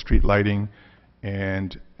 $10 for street lighting,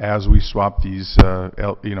 and as we swap these,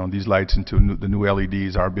 these lights into the new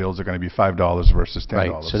LEDs, our bills are going to be $5 versus $10.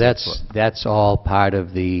 Right. So that's all part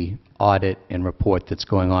of the audit and report that's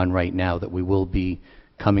going on right now that we will be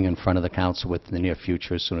coming in front of the council with in the near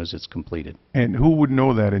future as soon as it's completed. And who would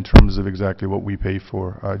know that in terms of exactly what we pay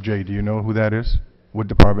for? Jay, do you know who that is? What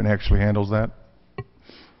department actually handles that?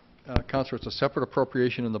 Counselor, it's a separate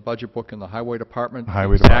appropriation in the budget book in the Highway Department.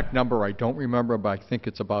 Highway The exact number I don't remember, but I think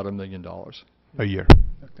it's about $1 million. A year.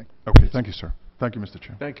 Okay, thank you, sir. Thank you, Mr.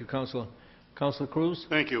 Chair. Thank you, Councilor. Councilor Cruz?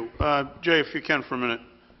 Thank you. Jay, if you can for a minute.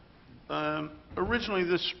 Originally,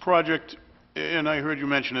 this project, and I heard you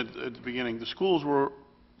mention it at the beginning, the schools were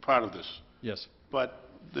part of this. Yes. But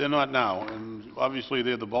they're not now, and obviously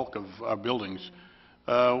they're the bulk of our buildings.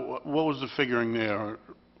 What was the figuring there?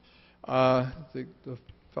 The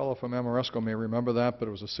fellow from Amoresco may remember that, but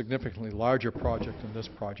it was a significantly larger project than this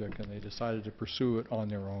project, and they decided to pursue it on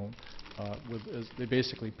their own. They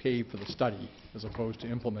basically paid for the study as opposed to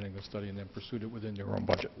implementing the study, and then pursued it within their own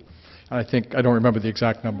budget. And I don't remember the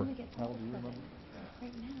exact number. Al, do you remember?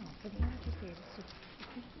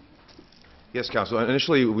 Yes, Council.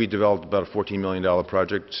 Initially, we developed about a $14 million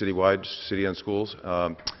project citywide, city and schools,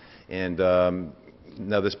 and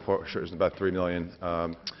now this portion is about $3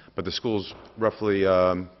 million. But the schools roughly,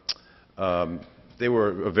 they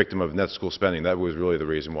were a victim of net school spending. That was really the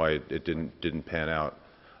reason why it didn't pan out.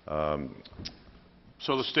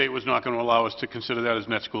 So the state was not going to allow us to consider that as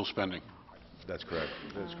net school spending? That's correct.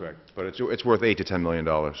 That's correct. But it's worth $8 to $10 million.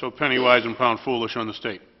 So penny wise and pound foolish on the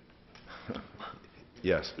state?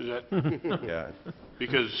 Yes. Is that? Yeah.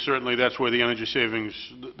 Because certainly that's where the energy savings,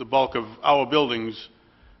 the bulk of our buildings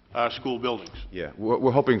are school buildings. Yeah.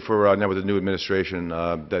 We're hoping for, now with the new administration,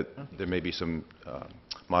 that there may be some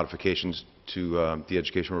modifications to the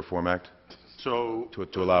Education Reform Act. So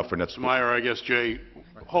to allow for net school. Meyer, I guess, Jay,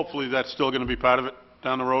 hopefully that's still going to be part of it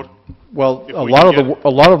down the road? Well, a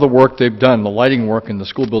lot of the work they've done, the lighting work in the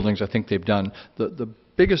school buildings, I think they've done. The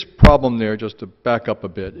biggest problem there, just to back up a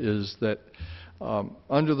bit, is that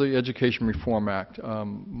Under the Education Reform Act,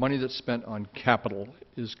 money that's spent on capital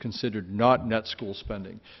is considered not net school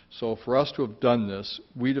spending. So for us to have done this,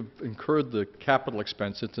 we'd have incurred the capital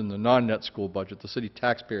expense. It's in the non-net school budget. The city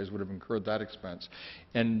taxpayers would have incurred that expense.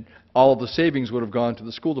 And all of the savings would have gone to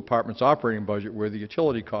the school department's operating budget where the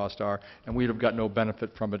utility costs are, and we'd have got no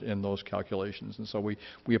benefit from it in those calculations. And so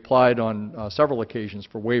we applied on several occasions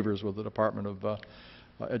for waivers with the Department of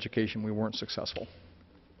Education. We weren't successful.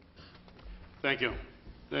 Thank you.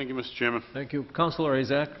 Thank you, Mr. Chairman. Thank you. Councilor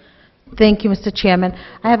Azak? Thank you, Mr. Chairman.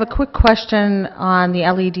 I have a quick question on the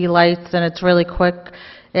LED lights, and it's really quick.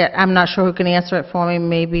 I'm not sure who can answer it for me,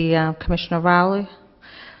 maybe Commissioner Rowley?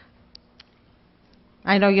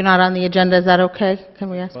 I know you're not on the agenda. Is that okay? Can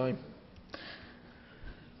we ask? Fine.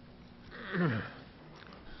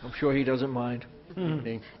 I'm sure he doesn't mind.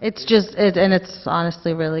 It's just, and it's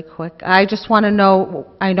honestly really quick. I just want to know,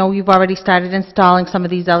 I know you've already started installing some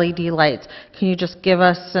of these LED lights. Can you just give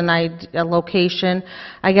us a location?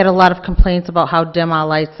 I get a lot of complaints about how dim our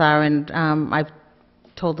lights are, and I've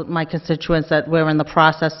told my constituents that we're in the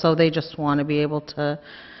process, so they just want to be able to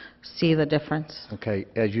see the difference. Okay,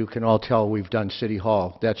 as you can all tell, we've done City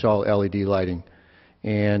Hall. That's all LED lighting.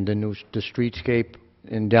 And the streetscape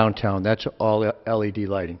in downtown, that's all LED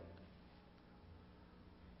lighting.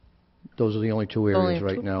 Those are the only two areas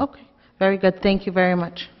right now. Okay, very good. Thank you very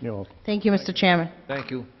much. You're welcome. Thank you, Mr. Chairman.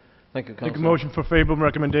 Thank you. Thank you, Make a Councilor. motion for favorable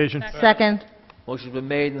recommendation. Second. Motion's been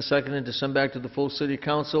made and seconded to send back to the full city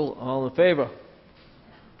council. All in favor?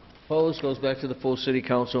 Opposed? Goes back to the full city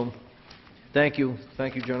council. Thank you.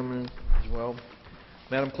 Thank you, gentlemen, as well.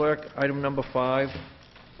 Madam Clerk, item number 5.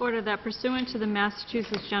 Order that pursuant to the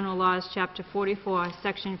Massachusetts General Laws, Chapter 44,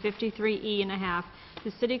 Section 53E and a half, the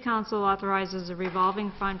City Council authorizes a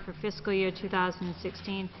revolving fund for fiscal year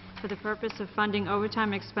 2016 for the purpose of funding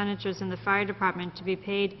overtime expenditures in the fire department to be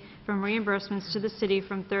paid from reimbursements to the city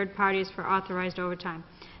from third parties for authorized overtime.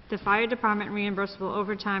 The fire department reimbursable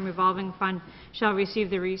overtime revolving fund shall receive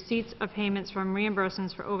the receipts of payments from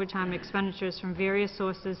reimbursements for overtime expenditures from various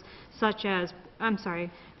sources such as,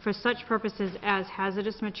 for such purposes as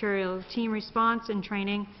hazardous materials, team response and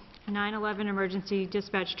training, 9/11 emergency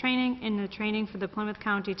dispatch training, and the training for the Plymouth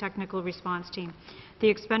County Technical Response Team. The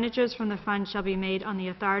expenditures from the fund shall be made on the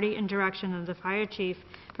authority and direction of the fire chief,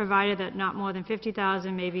 provided that not more than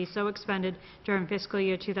 $50,000 may be so expended during fiscal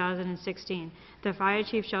year 2016. The fire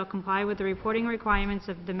chief shall comply with the reporting requirements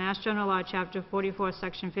of the Mass General Law, Chapter 44,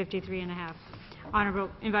 Section 53 and a half.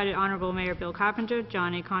 Invited Honorable Mayor Bill Carpenter,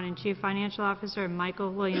 John A. Condon, Chief Financial Officer, and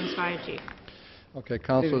Michael Williams, Fire Chief. Okay,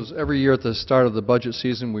 councilors, every year at the start of the budget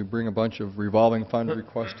season, we bring a bunch of revolving fund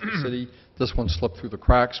requests to the city. This one slipped through the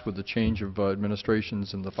cracks with the change of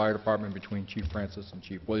administrations in the fire department between Chief Francis and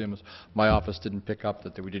Chief Williams. My office didn't pick up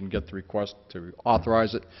that we didn't get the request to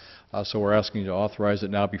authorize it, so we're asking you to authorize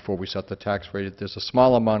it now before we set the tax rate. There's a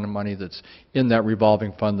small amount of money that's in that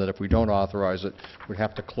revolving fund that if we don't authorize it, we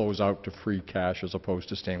have to close out to free cash as opposed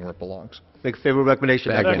to staying where it belongs. Make a favorable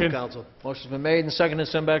recommendation. Second. Council. Motion's been made and seconded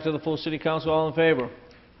to send back to the full city council. All in favor?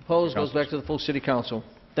 Opposed? Goes back to the full city council.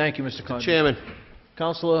 Thank you, Mr. Condon. Chairman,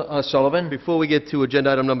 Councilor Sullivan? before we get to agenda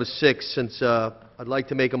item number 6, since I'd like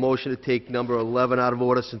to make a motion to take number 11 out of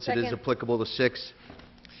order since it is Second. applicable to 6.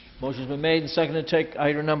 Motion's been made and seconded to take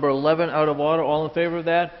item number 11 out of order. All in favor of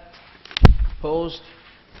that? Opposed?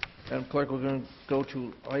 Madam Clerk, we're going to go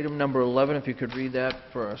to item number 11, if you could read that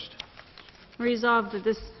first. Resolved that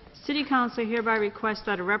this City Council hereby requests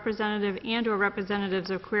that a representative and/or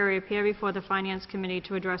representatives of Query appear before the Finance Committee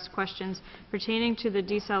to address questions pertaining to the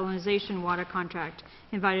desalination water contract.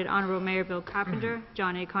 Invited Honorable Mayor Bill Carpenter,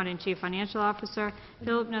 John A. Condon, Chief Financial Officer,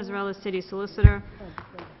 Philip Nazarella, City Solicitor,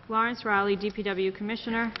 Lawrence Riley, DPW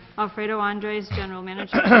Commissioner, Alfredo Andres, General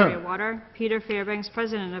Manager, Aquaria Water, Peter Fairbanks,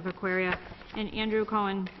 President of Aquaria, and Andrew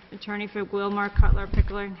Cohen, Attorney for Wilmer, Cutler,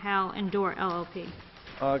 Pickler, Hal, and Dorr, LLP.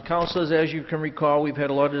 Councilors, as you can recall, we've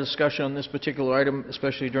had a lot of discussion on this particular item,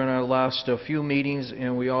 especially during our last few meetings,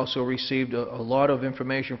 and we also received a lot of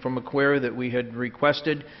information from Aquaria that we had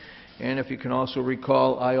requested. And if you can also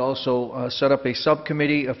recall, I also set up a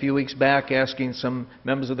subcommittee a few weeks back asking some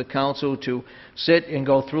members of the council to sit and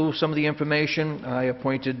go through some of the information. I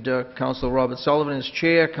appointed Councilor Robert Sullivan as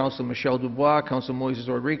chair, Councilor Michelle Dubois, Councilor Moises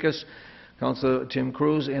Rodriguez, Councilor Tim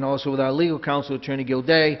Cruz, and also with our legal counsel, Attorney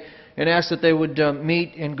Gilday, and asked that they would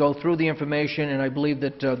meet and go through the information, and I believe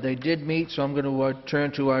that they did meet, so I'm going to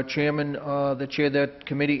turn to our chairman, the chair of that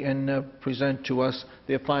committee, and present to us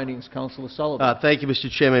their findings. Councilor Sullivan. Thank you, Mr.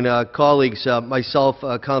 Chairman. Colleagues, myself,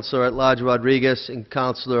 Councilor at Large Rodriguez, and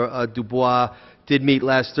Councilor Dubois did meet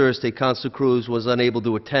last Thursday. Councilor Cruz was unable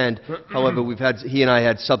to attend. However, he and I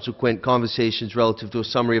had subsequent conversations relative to a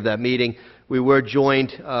summary of that meeting. We were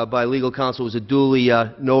joined by legal counsel. It was a duly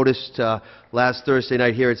noticed last Thursday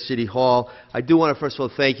night here at City Hall. I do want to first of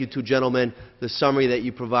all thank you two gentlemen. The summary that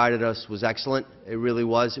you provided us was excellent. It really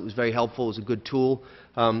was. It was very helpful. It was a good tool.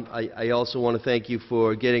 I also want to thank you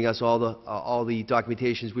for getting us all the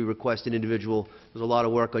documentations we requested individual. There's a lot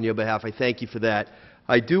of work on your behalf. I thank you for that.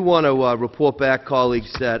 I do want to report back,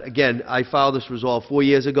 colleagues, that, again, I filed this resolve 4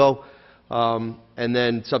 years ago, and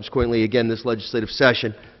then subsequently, again, this legislative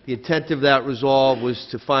session. The intent of that resolve was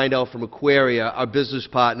to find out from Aquaria, our business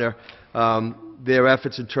partner, their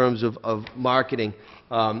efforts in terms of marketing.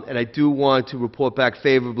 And I do want to report back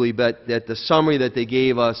favorably that the summary that they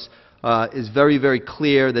gave us is very, very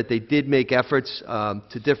clear that they did make efforts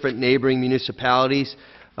to different neighboring municipalities,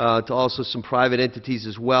 to also some private entities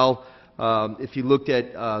as well. If you looked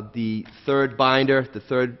at the third binder,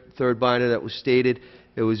 third binder that was stated,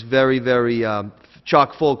 it was very, very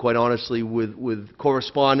chock full, quite honestly, with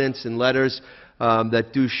correspondence and letters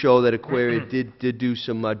that do show that Aquaria did do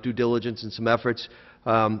some due diligence and some efforts.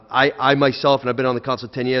 I myself, and I've been on the council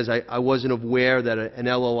 10 years, I wasn't aware that an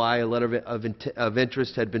LOI, a letter of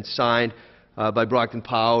interest, had been signed by Brockton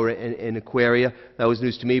Power and Aquaria. That was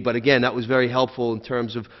news to me, but again, that was very helpful in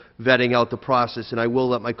terms of vetting out the process, and I will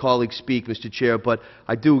let my colleagues speak, Mr. Chair, but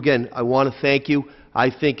I do, again, I want to thank you.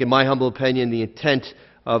 I think, in my humble opinion, the intent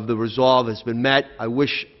of the resolve has been met. I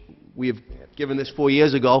wish we have given this 4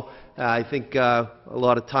 years ago. I think a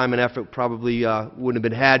lot of time and effort probably wouldn't have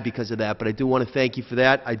been had because of that, but I do want to thank you for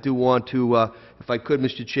that. I do want to, if I could,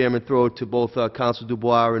 Mr. Chairman, throw it to both Council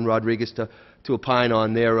Dubois and Rodriguez to opine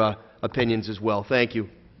on their opinions as well. Thank you.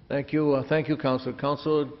 Thank you, Councilor.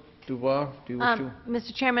 Councilor Dubois, do you wish to?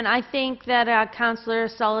 Mr. Chairman, I think that Councilor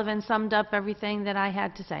Sullivan summed up everything that I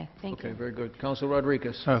had to say. Thank you. Okay, very good. Councilor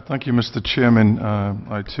Rodriguez. Thank you, Mr. Chairman.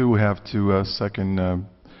 I, too, have to second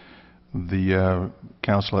the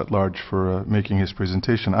council at large for making his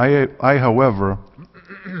presentation. I however,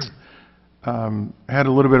 had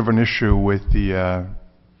a little bit of an issue with the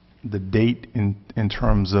date in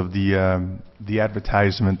terms of the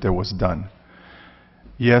advertisement that was done.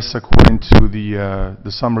 Yes, according to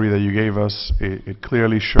the summary that you gave us, it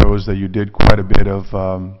clearly shows that you did quite a bit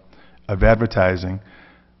of advertising.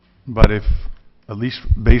 But if, at least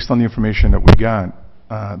based on the information that we got,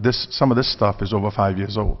 some of this stuff is over 5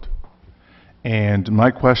 years old. And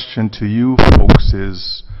my question to you folks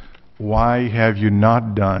is, why have you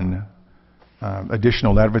not done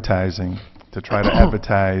additional advertising to try to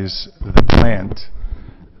advertise the plant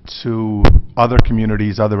to other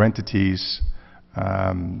communities, other entities,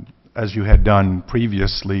 as you had done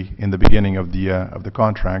previously in the beginning of the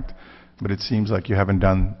contract? But it seems like you haven't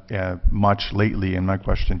done much lately, and my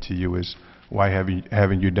question to you is, why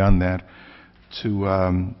haven't you done that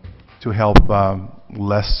to help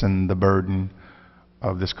lessen the burden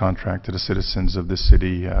of this contract to the citizens of this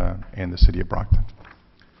city and the city of Brockton?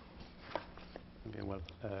 Okay, well,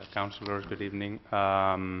 councillors, good evening.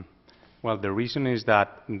 Well, the reason is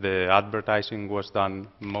that the advertising was done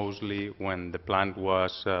mostly when the plant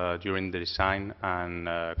was during the design and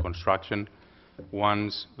construction.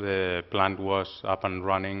 Once the plant was up and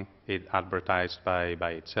running, it advertised by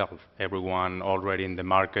itself. Everyone already in the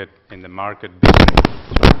market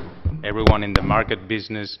everyone in the market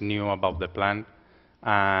business knew about the plant,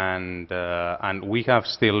 and we have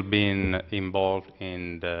still been involved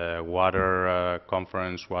in the water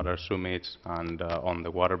conference, water summits, and on the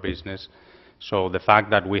water business. So the fact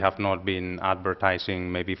that we have not been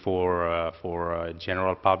advertising maybe for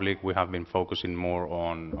general public, we have been focusing more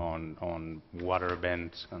on water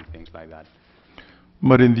events and things like that.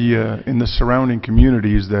 But in the surrounding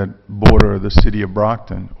communities that border the city of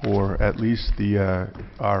Brockton, or at least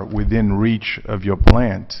are within reach of your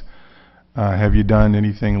plant, have you done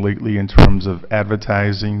anything lately in terms of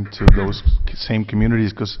advertising to those same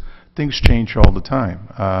communities? Because things change all the time.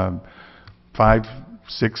 5,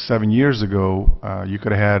 6, 7 years ago, you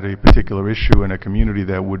could have had a particular issue in a community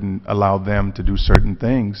that wouldn't allow them to do certain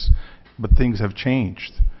things, but things have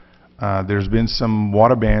changed. There's been some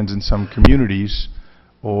water bans in some communities,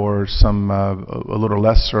 or some a little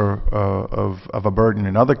lesser of a burden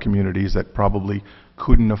in other communities that probably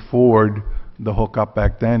couldn't afford the hookup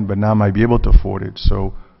back then, but now might be able to afford it.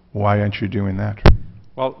 So why aren't you doing that?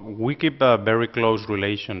 Well, we keep a very close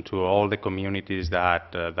relation to all the communities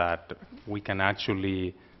that we can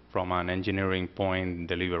actually, from an engineering point,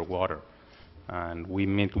 deliver water. And we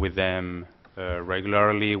meet with them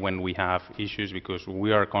regularly when we have issues, because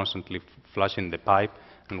we are constantly flushing the pipe,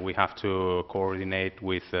 and we have to coordinate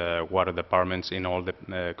with water departments in all the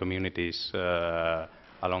communities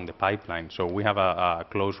along the pipeline. So we have a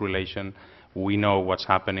close relation. We know what's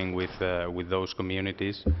happening with those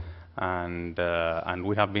communities, and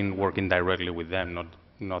we have been working directly with them,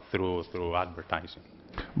 not through advertising.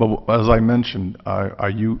 But as I mentioned, are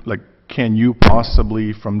you, like, can you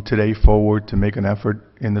possibly, from today forward, to make an effort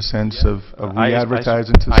in the sense of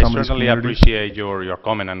re-advertising to some of these communities? I certainly appreciate your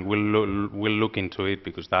comment, and we'll look into it,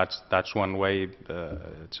 because that's one way.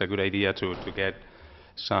 It's a good idea to get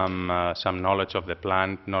some knowledge of the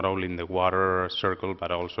plant, not only in the water circle,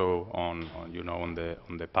 but also on the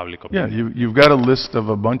public opinion. Yeah, you've got a list of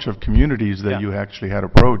a bunch of communities that you actually had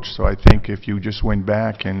approached. So I think if you just went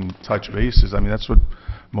back and touch bases, I mean, that's what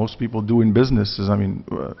most people do in businesses. I mean,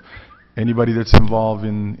 anybody that's involved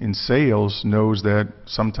in sales knows that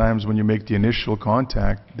sometimes when you make the initial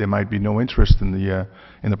contact, there might be no interest in the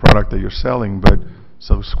product that you're selling, but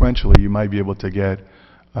subsequently you might be able to get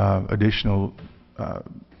additional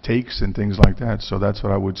takes and things like that. So that's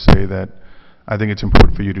what I would say, that I think it's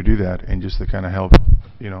important for you to do that, and just to kind of help,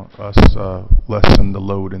 us lessen the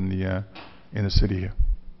load in the city here.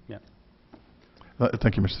 Yeah.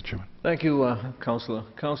 Thank you, Mr. Chairman. Thank you, Councilor.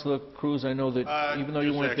 Councilor Cruz, I know that even though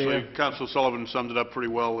you weren't there... Councilor Sullivan summed it up pretty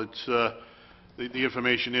well. It's, the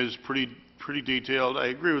information is pretty detailed. I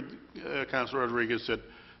agree with Councilor Rodriguez that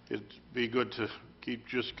it'd be good to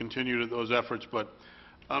continue those efforts, but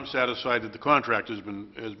I'm satisfied that the contract has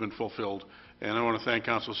been fulfilled, and I want to thank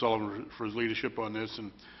Councilor Sullivan for his leadership on this.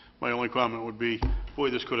 And my only comment would be,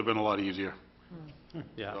 boy, this could have been a lot easier.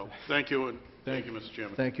 Yeah. So, thank you, and thank you, Mr.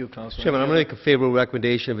 Chairman. Thank you, Councilor. Chairman, I'm going to make a favorable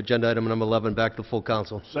recommendation of agenda item number 11 back to full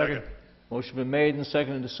council. Second. Motion been made and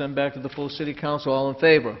seconded to send back to the full city council. All in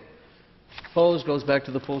favor? Opposed? Goes back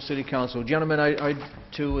to the full city council. Gentlemen, I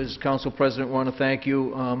too, as council president, want to thank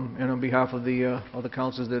you, and on behalf of the other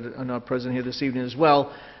councilors that are not present here this evening as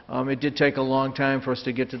well. It did take a long time for us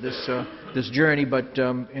to get to this journey, but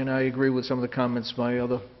and I agree with some of the comments my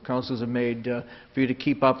other councilors have made, for you to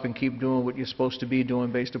keep up and keep doing what you're supposed to be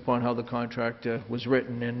doing based upon how the contract was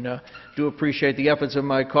written. And do appreciate the efforts of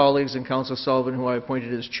my colleagues and Councilor Sullivan, who I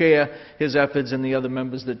appointed as chair, his efforts, and the other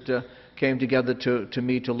members that came together to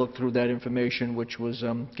me to look through that information, which was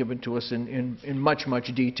given to us in much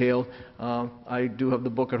detail. I do have the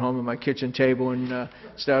book at home on my kitchen table, and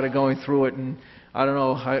started going through it, and I don't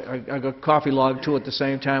know, I got coffee logged too at the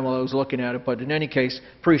same time while I was looking at it. But in any case,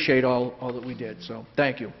 appreciate all that we did. So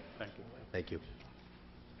thank you. Thank you. Thank you.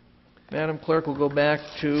 Madam Clerk, we'll go back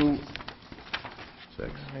to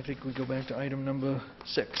 6. I think we go back to item number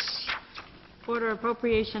 6. Order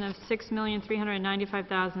appropriation of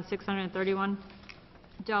 $6,395,631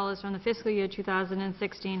 from the fiscal year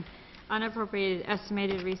 2016 unappropriated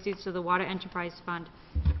estimated receipts to the Water Enterprise Fund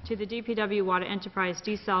to the DPW Water Enterprise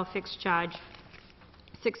desal fixed charge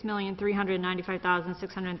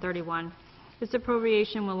 $6,395,631. This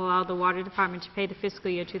appropriation will allow the Water Department to pay the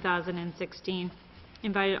fiscal year 2016.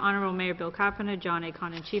 Invited Honorable Mayor Bill Carpenter, John A.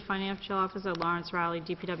 Connon, Chief Financial Officer, Lawrence Riley,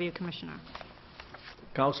 DPW Commissioner.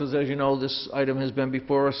 Councilors, as you know, this item has been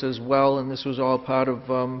before us as well, and this was all part of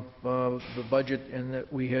the budget, and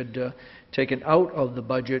that we had taken out of the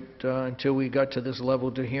budget until we got to this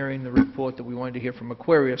level to hearing the report that we wanted to hear from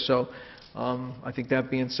Aquarius. So I think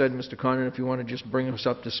that being said, Mr. Condon, if you want to just bring us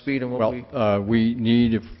up to speed on what we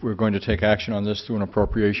need, if we're going to take action on this through an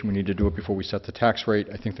appropriation, we need to do it before we set the tax rate.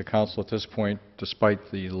 I think the council at this point,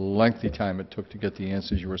 despite the lengthy time it took to get the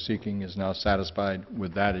answers you were seeking, is now satisfied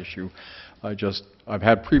with that issue. I've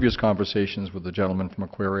had previous conversations with the gentleman from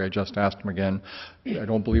Aquaria. I just asked him again. I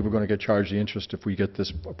don't believe we're going to get charged the interest if we get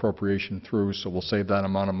this appropriation through, so we'll save that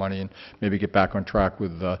amount of money and maybe get back on track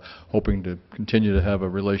with hoping to continue to have a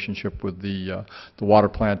relationship with the water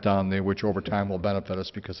plant down there, which over time will benefit us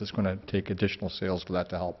because it's going to take additional sales for that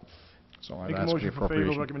to help. So I'd ask for the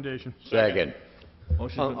appropriation. Recommendation. Second.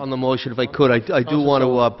 On the motion, if I could, I do want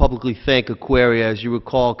to publicly thank Aquaria. As you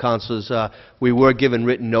recall, councilors, we were given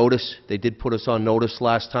written notice. They did put us on notice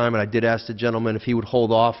last time, and I did ask the gentleman if he would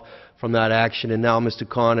hold off from that action. And now Mr.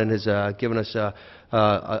 Condon has given us a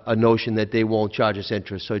notion that they won't charge us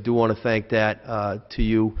interest. So I do want to thank that to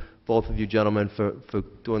you, both of you gentlemen, for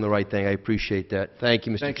doing the right thing. I appreciate that. Thank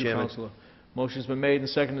you, Mr. Chairman. Thank you, Councilor. Motion's been made and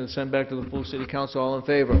seconded to send back to the full City Council. All in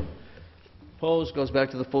favor? Opposed? Goes back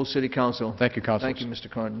to the full City Council. Thank you, Councilor. Thank you, Mr.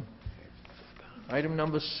 Condon. Item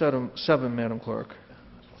number 7, Madam Clerk.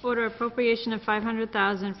 Order appropriation of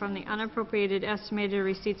 $500,000 from the unappropriated estimated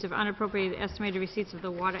receipts of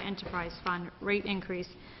the Water Enterprise Fund rate increase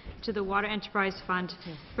to the Water Enterprise Fund.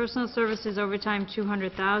 Personal services overtime,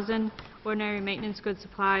 $200,000. Ordinary maintenance goods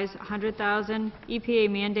supplies, $100,000. EPA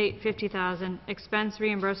mandate, $50,000. Expense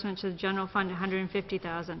reimbursement to the general fund,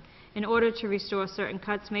 $150,000. In order to restore certain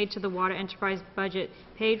cuts made to the Water Enterprise budget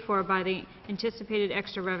paid for by the anticipated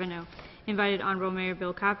extra revenue. Invited Honorable Mayor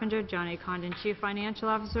Bill Carpenter, John A. Condon, Chief Financial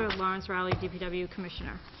Officer, Lawrence Rowley, DPW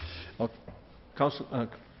Commissioner.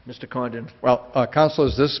 Mr. Condon. Well,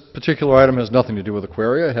 Councilors, this particular item has nothing to do with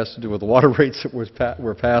Aquaria. It has to do with the water rates that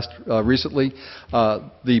were passed recently.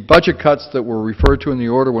 The budget cuts that were referred to in the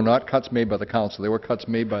order were not cuts made by the council. They were cuts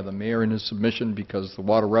made by the mayor in his submission because the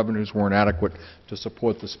water revenues weren't adequate to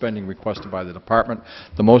support the spending requested by the department.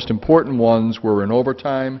 The most important ones were in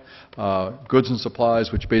overtime, goods and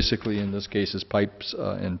supplies, which basically in this case is pipes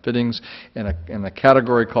and fittings, and a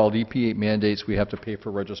category called EP8 mandates. We have to pay for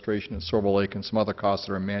registration at Silver Lake and some other costs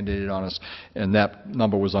that are mandated on us, and that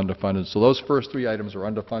number was underfunded. So those first three items are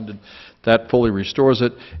underfunded. That fully restores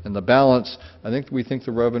it. And the balance, we think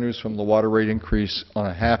the revenues from the water rate increase on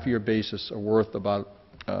a half-year basis are worth about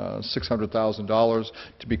 $600,000.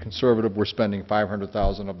 To be conservative, we're spending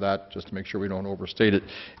 $500,000 of that just to make sure we don't overstate it.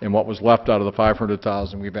 And what was left out of the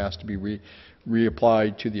 $500,000, we've asked to be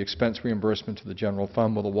reapplied to the expense reimbursement to the general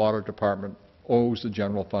fund, where the water department owes the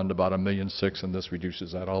general fund about $1.6 million, and this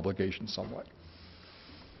reduces that obligation somewhat.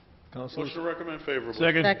 Motion to recommend favorably.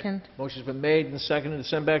 Second. Motion's been made and seconded to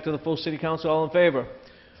send back to the full city council. All in favor?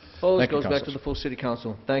 Opposed? Thank you, Goes back to councilors. the full city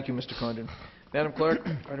council. Thank you, Mr. Condon. Madam Clerk,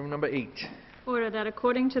 item number 8. Order that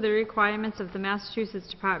according to the requirements of the Massachusetts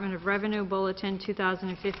Department of Revenue Bulletin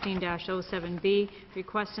 2015-07B,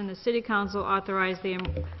 requesting the City Council authorize the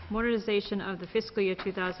amortization of the fiscal year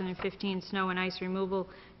 2015 snow and ice removal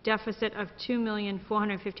deficit of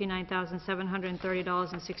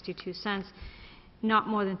 $2,459,730.62, not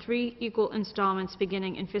more than 3 equal installments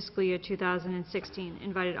beginning in fiscal year 2016.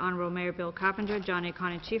 Invited Honorable Mayor Bill Carpenter, John A.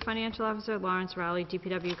 Condon, Chief Financial Officer, Lawrence Rowley,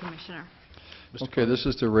 DPW Commissioner. Okay, this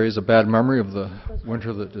is to raise a bad memory of the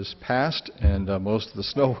winter that is past, and most of the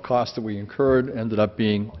snow costs that we incurred ended up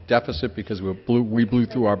being deficit because we blew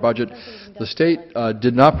through our budget. The state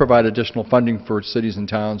did not provide additional funding for cities and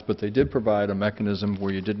towns, but they did provide a mechanism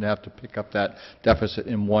where you didn't have to pick up that deficit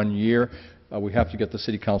in 1 year. We have to get the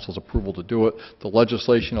City Council's approval to do it. The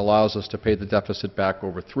legislation allows us to pay the deficit back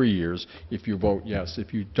over 3 years if you vote yes.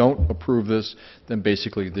 If you don't approve this, then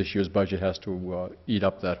basically this year's budget has to eat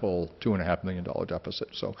up that whole $2.5 million deficit.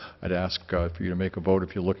 So I'd ask for you to make a vote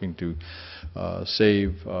if you're looking to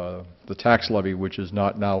save the tax levy, which is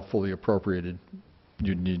not now fully appropriated.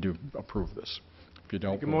 You need to approve this. If you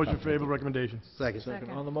don't, Make a motion for favorable recommendation.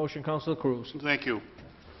 Second. On the motion, Councilor Cruz. Thank you.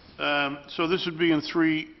 So this would be in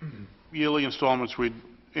 3 yearly installments we'd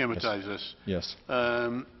amortize this. Yes.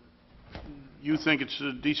 You think it's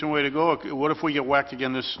a decent way to go? Or what if we get whacked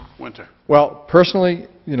again this winter? Well, personally,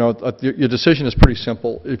 your decision is pretty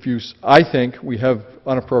simple. I think we have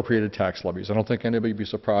unappropriated tax levies. I don't think anybody would be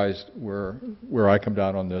surprised where I come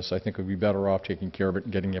down on this. I think we'd be better off taking care of it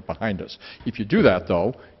and getting it behind us. If you do that,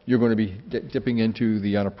 though, you're going to be dipping into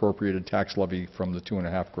the unappropriated tax levy from the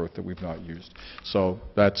 2.5 growth that we've not used. So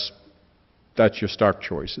that's your stark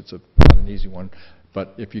choice. It's not an easy one.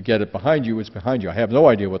 But if you get it behind you, it's behind you. I have no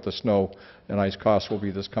idea what the snow and ice costs will be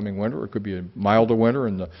this coming winter. It could be a milder winter,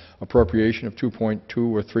 and the appropriation of $2.2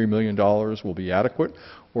 or $3 million will be adequate.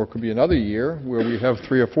 Or it could be another year where we have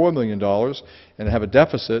 $3 or $4 million and have a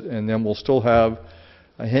deficit, and then we'll still have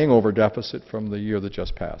a hangover deficit from the year that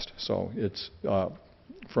just passed. So it's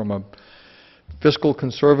from a fiscal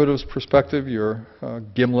conservative's perspective, you're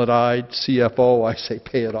gimlet-eyed CFO, I say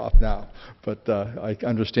pay it off now. But I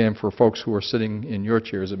understand for folks who are sitting in your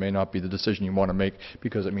chairs, it may not be the decision you want to make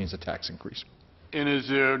because it means a tax increase. And is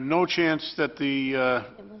there no chance that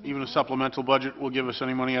even a supplemental budget will give us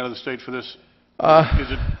any money out of the state for this?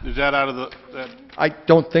 Is that out of that? I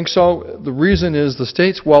don't think so. The reason is the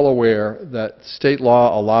state's well aware that state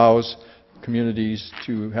law allows communities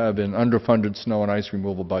to have an underfunded snow and ice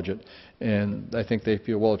removal budget. And I think they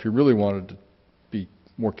feel, well, if you really wanted to be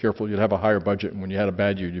more careful, you'd have a higher budget, and when you had a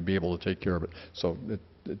bad year, you'd be able to take care of it. So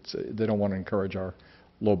they don't want to encourage our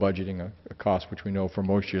low budgeting a cost which we know for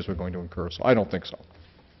most years we're going to incur. So I don't think so.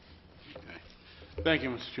 Okay. Thank you,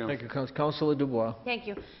 Mr. Chairman. Thank you, Councilor Dubois. Thank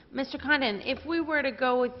you. Mr. Condon, if we were to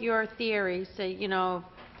go with your theory, say,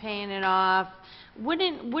 paying it off,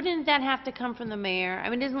 wouldn't that have to come from the mayor? I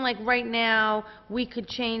mean, isn't like right now we could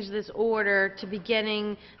change this order to be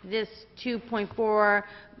getting this $2.4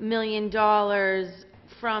 million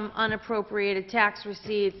from unappropriated tax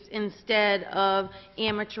receipts instead of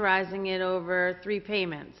amortizing it over 3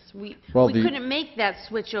 payments? We couldn't make that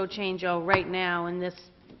switch-o, change-o right now in this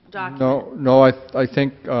document? No, I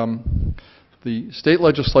think the state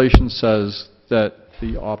legislation says that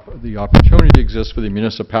the opportunity exists for the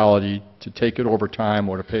municipality to take it over time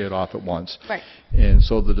or to pay it off at once. Right. And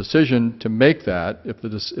so the decision to make that, if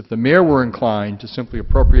the mayor were inclined to simply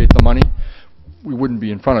appropriate the money, we wouldn't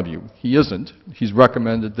be in front of you. He isn't. He's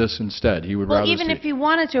recommended this instead. He would rather Well, see... even if he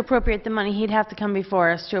wanted to appropriate the money, he'd have to come before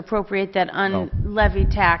us to appropriate that unlevied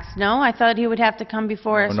tax. No? I thought he would have to come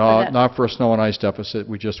before us for that. Not for a snow and ice deficit.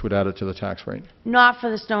 We just would add it to the tax rate. Not for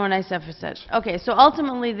the snow and ice deficit. Okay, so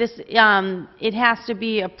ultimately, this, it has to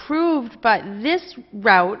be approved, but this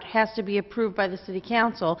route has to be approved by the city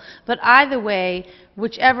council. But either way,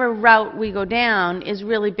 whichever route we go down is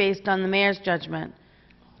really based on the mayor's judgment.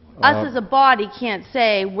 Us as a body can't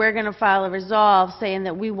say, we're going to file a resolve saying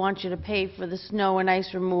that we want you to pay for the snow and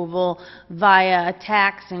ice removal via a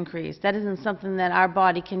tax increase. That isn't something that our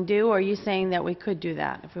body can do, or are you saying that we could do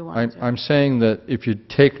that if we wanted to? I'm saying that if you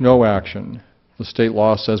take no action, the state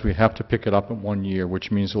law says we have to pick it up in 1 year, which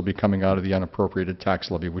means it'll be coming out of the unappropriated tax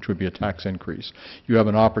levy, which would be a tax increase. You have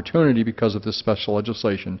an opportunity, because of this special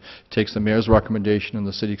legislation, takes the mayor's recommendation and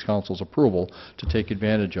the city council's approval to take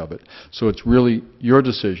advantage of it. So it's really your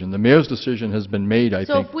decision. The mayor's decision has been made, I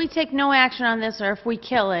So think. if we take no action on this, or if we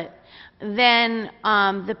kill it, then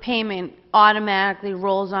the payment automatically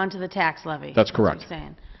rolls onto the tax levy? That's correct. That's what you're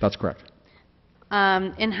saying. That's correct.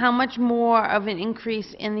 And how much more of an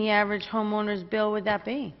increase in the average homeowner's bill would that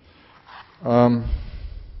be? Let's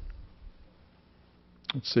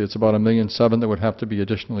see, it's about $1.7 million that would have to be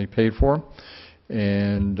additionally paid for,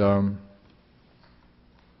 and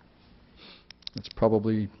it's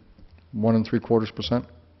probably 1.75%.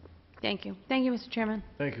 Thank you. Thank you, Mr. Chairman.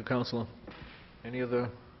 Thank you, Councilor. Any other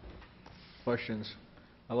questions?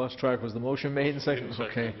 I lost track. Was the motion made and seconded?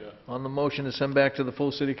 Okay. On the motion to send back to the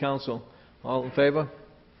full city council, all in favor?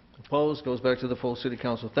 Opposed? Goes back to the full city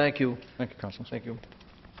council. Thank you. Thank you, Councilor. Thank you.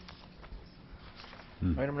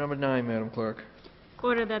 Item number 9, Madam Clerk.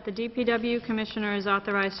 Order that the DPW Commissioner is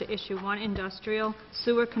authorized to issue one industrial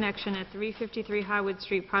sewer connection at 353 Highwood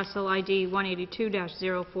Street, parcel ID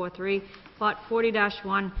 182-043, Lot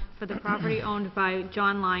 40-1, for the property owned by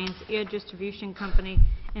John Lyons Air Distribution Company.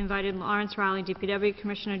 Invited Lawrence Rowley, DPW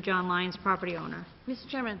Commissioner, John Lyons, property owner. Mr.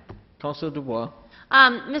 Chairman. Councilor Dubois.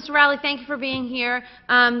 Mr. Rowley, thank you for being here.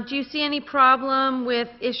 Do you see any problem with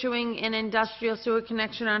issuing an industrial sewer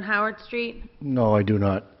connection on Howard Street? No, I do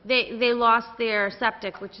not. They lost their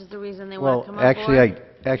septic, which is the reason they want to come on board.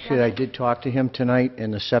 Actually, I did talk to him tonight,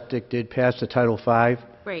 and the septic did pass the Title V.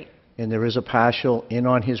 Great. And there is a partial in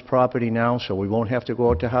on his property now, so we won't have to go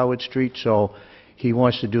out to Howard Street, so he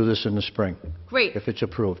wants to do this in the spring. Great. If it's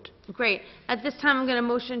approved. Great. At this time, I'm going to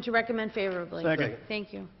motion to recommend favorably. Second.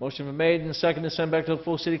 Thank you. Motion been made and seconded to send back to the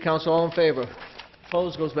full city council. All in favor?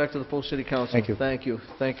 Opposed? Goes back to the full city council. Thank you. Thank you.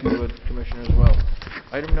 Thank you, Commissioner, as well.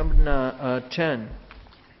 Item number 10.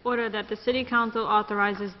 Order that the City Council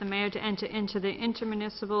authorizes the mayor to enter into the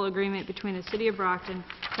intermunicipal agreement between the City of Brockton,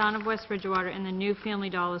 Town of West Bridgewater, and the new Family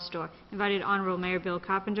Dollar Store. Invited Honorable Mayor Bill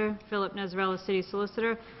Carpenter, Philip Nezarella, City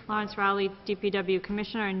Solicitor, Lawrence Rowley, DPW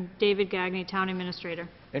Commissioner, and David Gagné, Town Administrator.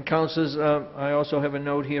 And councilors, I also have a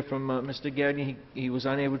note here from Mr. Gagné. He was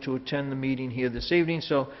unable to attend the meeting here this evening,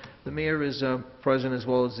 so the mayor is present as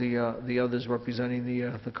well as the others representing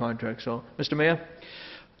the contract. So, Mr. Mayor?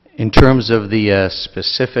 In terms of the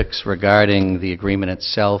specifics regarding the agreement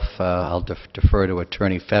itself, I'll defer to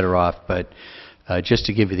Attorney Fedorov, but just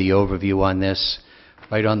to give you the overview on this,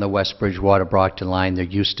 right on the West Bridgewater-Brockton line, there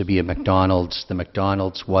used to be a McDonald's. The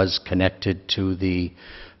McDonald's was connected to the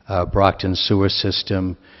Brockton sewer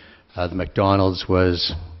system. The McDonald's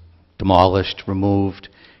was demolished, removed,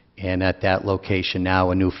 and at that location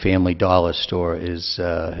now a new Family Dollar store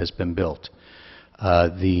has been built.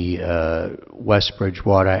 The West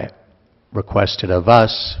Bridgewater requested of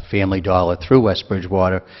us, Family Dollar through West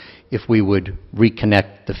Bridgewater, if we would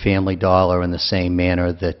reconnect the Family Dollar in the same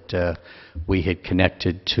manner that we had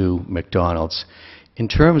connected to McDonald's. In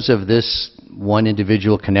terms of this one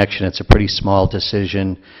individual connection, it's a pretty small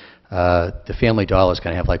decision. The Family Dollar is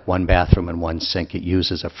going to have like one bathroom and one sink. It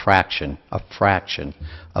uses a fraction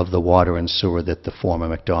of the water and sewer that the former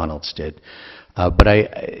McDonald's did. But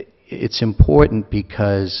it's important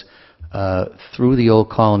because through the Old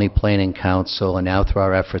Colony Planning Council and now through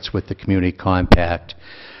our efforts with the Community Compact,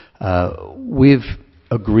 we've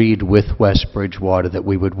agreed with West Bridgewater that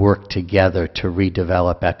we would work together to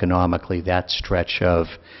redevelop economically that stretch of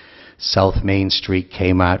South Main Street,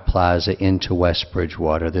 Kmart Plaza into West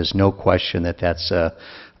Bridgewater. There's no question that that's a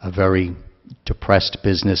very depressed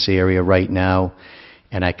business area right now.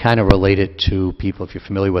 And I kind of relate it to people, if you're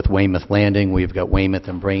familiar with Weymouth Landing, we've got Weymouth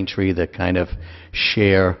and Braintree that kind of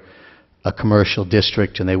share a commercial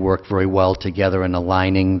district, and they work very well together in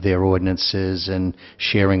aligning their ordinances and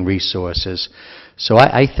sharing resources. So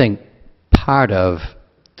I think part of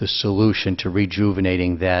the solution to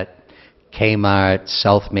rejuvenating that Kmart,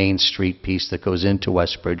 South Main Street piece that goes into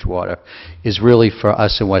West Bridgewater is really for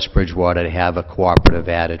us in West Bridgewater to have a cooperative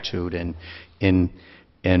attitude. And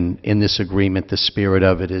in this agreement, the spirit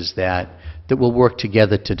of it is that we'll work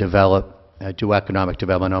together to develop, do economic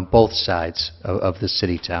development on both sides of the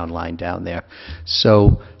city-town line down there.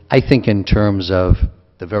 So I think in terms of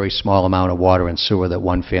the very small amount of water and sewer that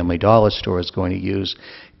one Family Dollar store is going to use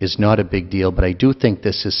is not a big deal, but I do think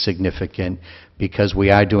this is significant because we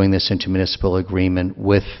are doing this intermunicipal agreement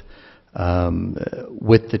with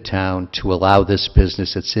the town to allow this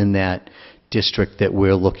business that's in that district that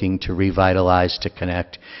we're looking to revitalize, to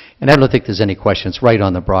connect. And I don't think there's any question. It's right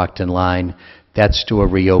on the Brockton line. That store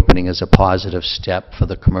reopening is a positive step for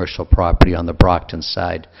the commercial property on the Brockton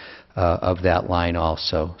side of that line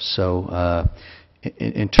also. So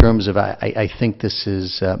in terms of, I think this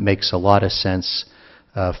is makes a lot of sense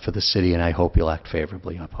for the city, and I hope you'll act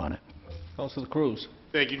favorably upon it. Councilor Cruz.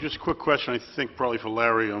 Thank you. Just a quick question, I think probably for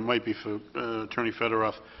Larry, or might be for Attorney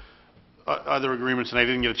Fedorov. Other agreements, and I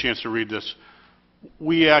didn't get a chance to read this.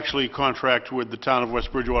 We actually contract with the town of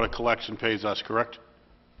West Bridgewater, collects and pays us, correct?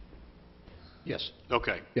 Yes.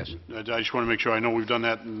 Okay. Yes. I just want to make sure. I know we've done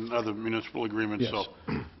that in other municipal agreements, Yes.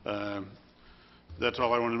 so that's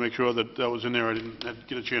all I wanted to make sure that was in there. I didn't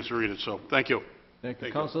get a chance to read it, so thank you. Thank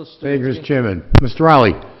you. Councilor Thank you, Mr. Chairman. Mr.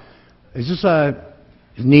 Rowley, is this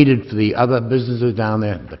needed for the other businesses down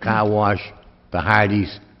there, the car wash, the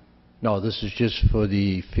Hardee's? No, this is just for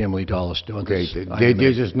the Family Dollar store. Okay, This they're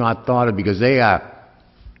item just not thought of because they are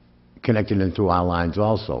connected into our lines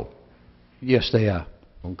also. Yes, they are.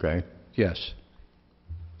 Okay. Yes.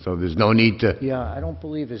 So there's no need to, Yeah, I don't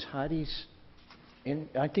believe is Hardee's in,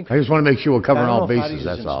 I think... I just want to make sure we're covering all bases, Hardee's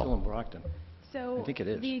that's is still all. in Brockton. So I think it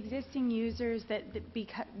is. the existing users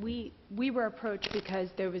we were approached because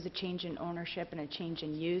there was a change in ownership and a change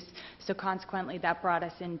in use, so consequently that brought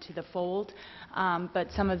us into the fold. But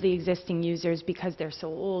some of the existing users, because they're so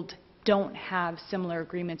old, don't have similar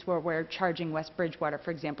agreements where we're charging West Bridgewater,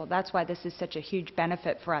 for example. That's why this is such a huge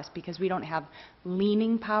benefit for us, because we don't have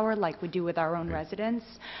leaning power like we do with our own residents.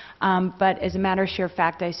 But as a matter of sheer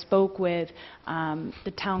fact, I spoke with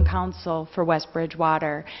the town council for West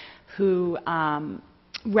Bridgewater, who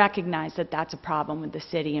recognize that that's a problem with the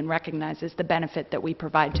city and recognizes the benefit that we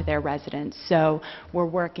provide to their residents. So we're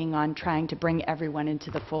working on trying to bring everyone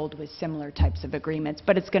into the fold with similar types of agreements,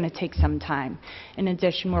 but it's going to take some time. In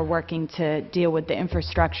addition, we're working to deal with the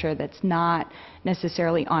infrastructure that's not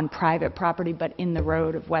necessarily on private property, but in the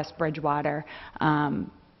road of West Bridgewater,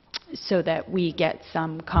 so that we get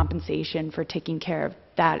some compensation for taking care of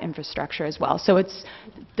that infrastructure as well. So it's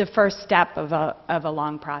the first step of a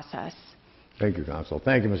long process. Thank you, Council.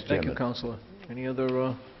 Thank you, Mr. Chairman. Thank you, Councilor. Any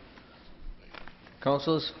other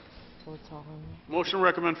councilors? Motion to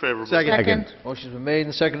recommend favorably. Second. Motion's been made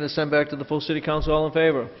and seconded to send back to the full city council. All in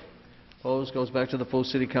favor? Opposed? Goes back to the full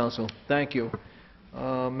city council. Thank you.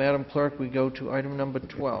 Madam Clerk, we go to item number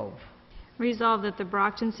 12. Resolved that the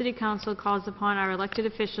Brockton City Council calls upon our elected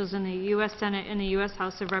officials in the U.S. Senate and the U.S.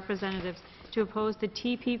 House of Representatives to oppose the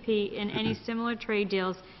TPP and any similar trade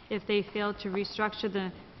deals if they fail to restructure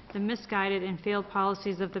the misguided and failed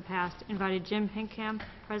policies of the past. Invited Jim Pinkham,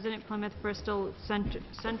 President, Plymouth Bristol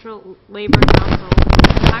Central Labor Council;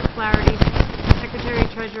 Mark Flaherty, Secretary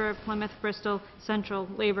Treasurer, Plymouth Bristol Central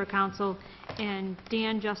Labor Council; and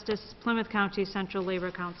Dan Justice, Plymouth County Central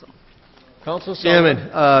Labor Council. Council Chairman,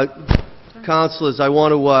 councilors, I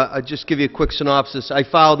want to just give you a quick synopsis. I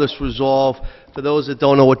filed this resolve. For those that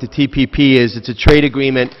don't know what the TPP is, it's a trade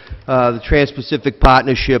agreement, the Trans-Pacific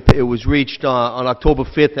Partnership. It was reached on October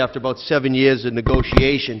 5th after about 7 years of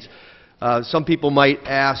negotiations. Some people might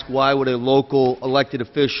ask, why would a local elected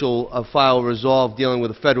official file a resolve dealing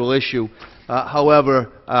with a federal issue?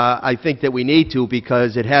 However, I think that we need to,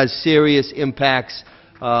 because it has serious impacts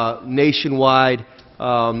nationwide,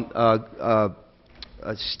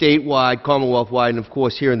 statewide, Commonwealth-wide, and of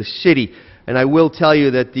course here in the city. And I will tell you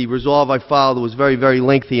that the resolve I filed was very, very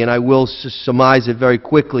lengthy, and I will surmise it very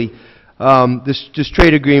quickly. This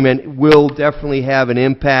trade agreement will definitely have an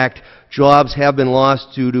impact. Jobs have been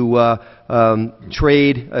lost due to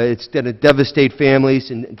trade. It's going to devastate families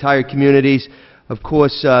and entire communities. Of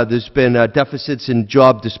course, there's been deficits in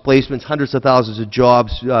job displacements, hundreds of thousands of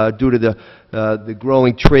jobs due to the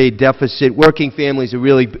growing trade deficit. Working families are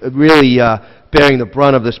really bearing the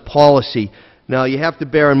brunt of this policy. Now, you have to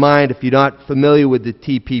bear in mind, if you're not familiar with the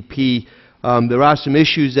TPP, there are some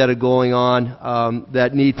issues that are going on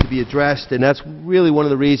that need to be addressed, and that's really one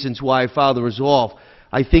of the reasons why I filed the resolve.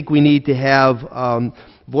 I think we need to have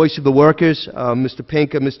voice of the workers. Mr.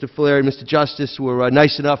 Pinker, Mr. Flair, Mr. Justice were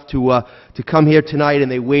nice enough to come here tonight, and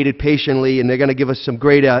they waited patiently, and they're going to give us some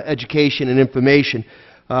great education and information.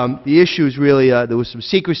 The issue is really there was some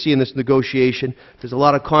secrecy in this negotiation. There's a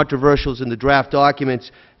lot of controversials in the draft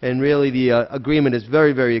documents, and really the agreement is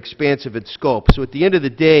very, very expansive in scope. So at the end of the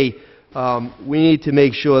day, we need to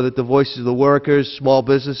make sure that the voices of the workers, small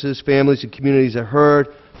businesses, families, and communities are heard,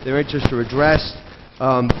 their interests are addressed.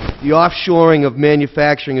 The offshoring of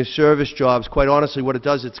manufacturing and service jobs, quite honestly, what it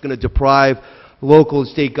does, it's going to deprive local and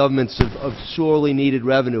state governments of sorely needed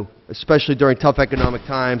revenue, especially during tough economic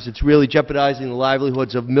times. It's really jeopardizing the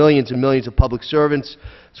livelihoods of millions and millions of public servants,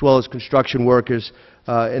 as well as construction workers.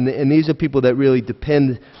 And these are people that really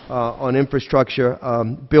depend on infrastructure,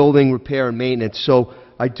 building, repair, and maintenance. So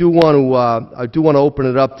I do want to open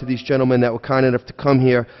it up to these gentlemen that were kind enough to come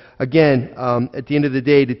here. Again, at the end of the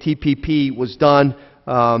day, the TPP was done.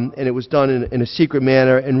 And it was done in a secret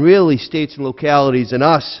manner, and really states and localities and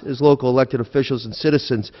us as local elected officials and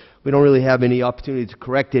citizens, we don't really have any opportunity to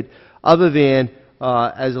correct it other than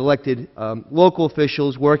as elected local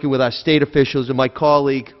officials working with our state officials, and my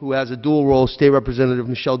colleague who has a dual role, State Representative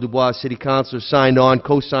Michelle Dubois, City Councilor, signed on,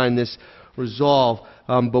 co-signed this resolve.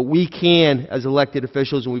 But we can, as elected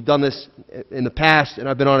officials, and we've done this in the past, and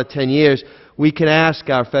I've been on it 10 years, we can ask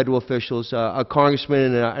our federal officials, our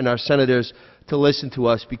congressmen and our senators, to listen to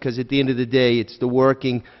us, because at the end of the day, it's the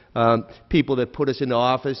working people that put us into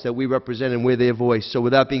office that we represent, and we're their voice. So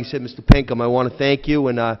with that being said, Mr. Pinkham, I want to thank you,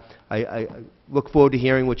 and I look forward to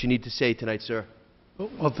hearing what you need to say tonight, sir.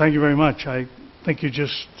 Well, thank you very much. I think you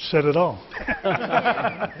just said it all.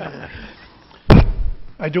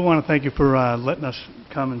 I do want to thank you for letting us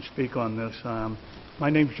come and speak on this. My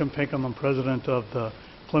name is Jim Pinkham. I'm president of the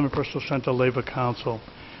Plymouth Bristol Central Labor Council.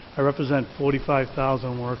 I represent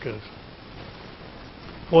 45,000 workers.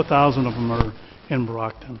 4,000 of them are in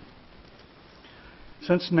Brockton.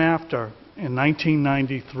 Since NAFTA in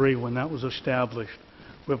 1993, when that was established,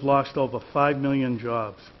 we've lost over 5 million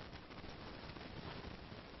jobs.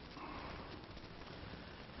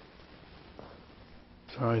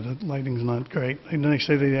 Sorry, the lighting's not great. Didn't they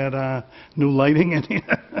say they had new lighting in here?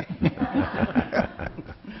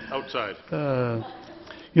 Outside.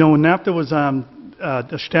 You know, when NAFTA was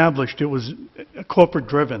established, it was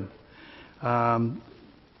corporate-driven.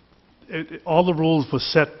 All the rules were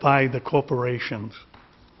set by the corporations.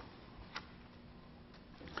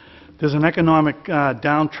 There's an economic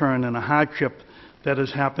downturn and a hardship that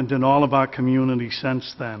has happened in all of our communities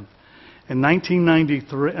since then. In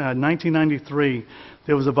 1993,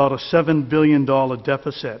 there was about a $7 billion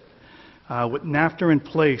deficit. With NAFTA in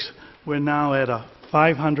place, we're now at a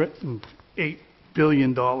 $508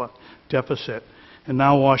 billion deficit. And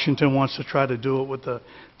now Washington wants to try to do it with the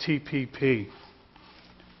TPP.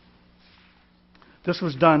 This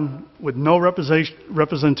was done with no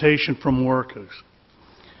representation from workers.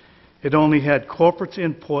 It only had corporate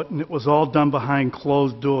input, and it was all done behind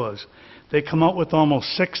closed doors. They come out with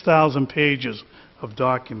almost 6,000 pages of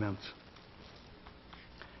documents.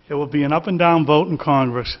 It will be an up and down vote in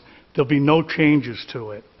Congress. There'll be no changes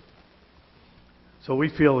to it. So we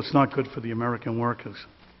feel it's not good for the American workers.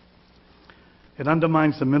 It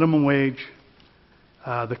undermines the minimum wage.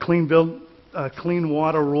 The clean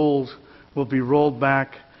water rules will be rolled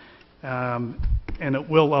back, and it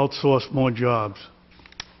will outsource more jobs.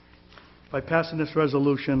 By passing this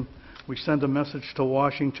resolution, we send a message to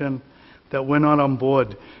Washington that we're not on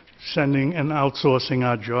board sending and outsourcing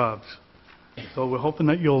our jobs. So we're hoping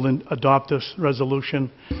that you'll adopt this resolution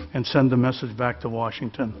and send the message back to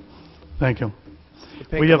Washington. Thank you.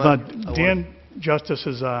 We have Dan Justice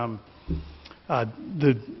is the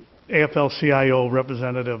AFL-CIO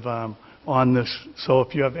representative on this. So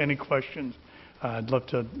if you have any questions, I'd love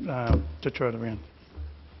to try to answer.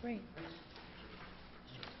 Great.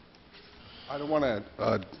 I don't want to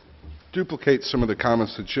duplicate some of the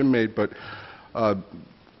comments that Jim made, but the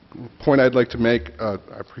point I'd like to make, I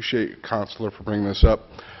appreciate Counselor for bringing this up.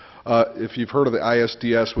 If you've heard of the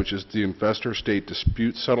ISDS, which is the Investor State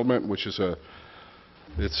Dispute Settlement, which is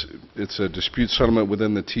it's a dispute settlement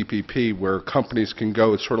within the TPP where companies can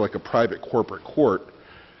go, it's sort of like a private corporate court,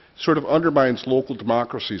 sort of undermines local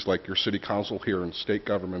democracies like your city council here and state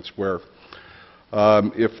governments, where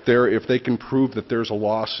if they can prove that there's a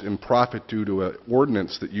loss in profit due to an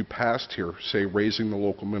ordinance that you passed here, say raising the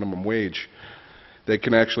local minimum wage, they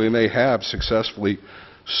can actually, and they have successfully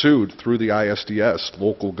sued through the ISDS,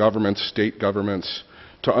 local governments, state governments,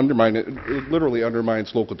 to undermine it. It literally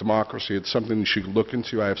undermines local democracy. It's something you should look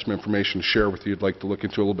into. I have some information to share with you I'd like to look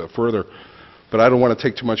into a little bit further. But I don't want to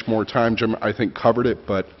take too much more time. Jim, I think, covered it,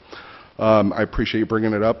 but I appreciate you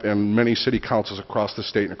bringing it up. And many city councils across the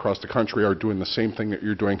state and across the country are doing the same thing that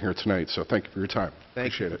you're doing here tonight. So thank you for your time.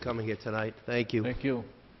 Thank you for coming here tonight. Thank you. Thank you.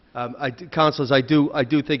 Councilors, I do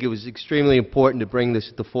think it was extremely important to bring this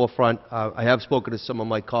to the forefront. I have spoken to some of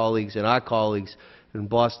my colleagues and our colleagues in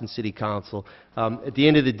Boston City Council. At the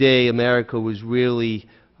end of the day, America was really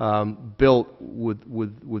built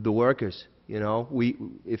with the workers. You know,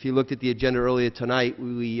 if you looked at the agenda earlier tonight,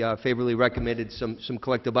 we favorably recommended some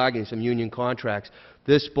collective bargaining, some union contracts.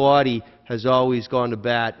 This body has always gone to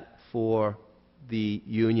bat for the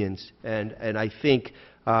unions, and I think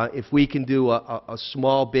if we can do a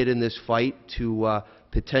small bit in this fight to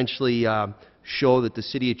potentially show that the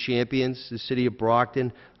City of Champions, the City of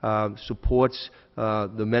Brockton, supports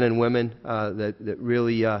the men and women that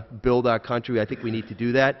really build our country, I think we need to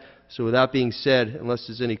do that. So with that being said, unless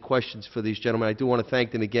there's any questions for these gentlemen, I do want to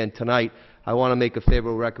thank them again tonight. I want to make a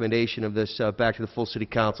favorable recommendation of this back to the full City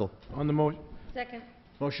Council. On the motion. Second.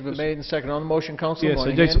 Motion been made and second on the motion, Councilor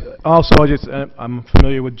Yes, Moynihan. I'm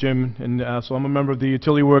familiar with Jim, and so I'm a member of the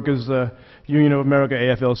Utility Workers Union of America,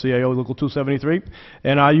 AFL-CIO, Local 273,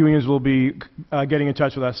 and our unions will be getting in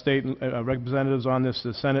touch with our state representatives on this,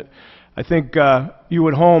 the Senate. I think you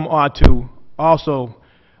at home ought to also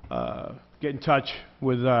get in touch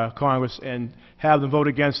with Congress and have them vote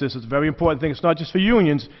against this. It's a very important thing. It's not just for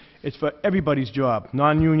unions, it's for everybody's job,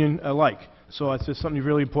 non-union alike. So it's just something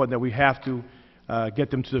really important that we have to get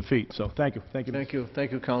them to their feet. So thank you. Thank you. Thank you.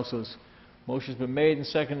 Thank you, councilors. Motion's been made and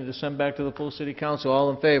seconded to send back to the full City Council. All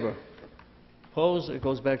in favor? Opposed? It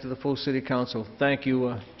goes back to the full City Council. Thank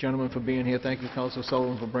you, gentlemen, for being here. Thank you, Councilor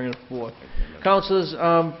Sullivan, for bringing it forth. Councilors,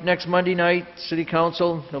 next Monday night, City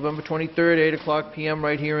Council, November 23rd, 8 o'clock p.m.,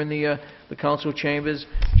 right here in the council chambers.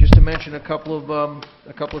 Just to mention a couple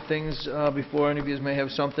of things before any of you may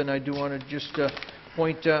have something, I do want to just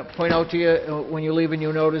point out to you when you're leaving,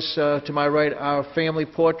 you'll notice to my right our family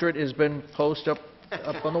portrait has been posted up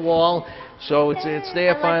on the wall, so it's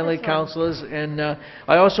there finally, councilors. And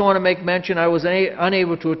I also want to make mention, I was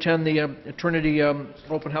unable to attend the Trinity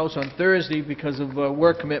open house on Thursday because of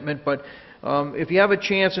work commitment, but if you have a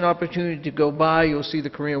chance and opportunity to go by, you'll see the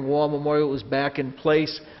Korean War Memorial is back in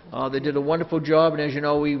place. They did a wonderful job, and as you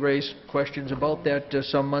know, we raised questions about that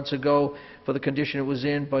some months ago for the condition it was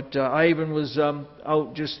in, but I even was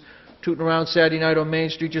out just tooting around Saturday night on Main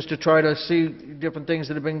Street just to try to see different things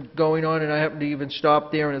that have been going on, and I happened to even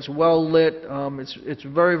stop there, and it's well lit. It's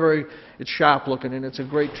very it's sharp looking, and it's a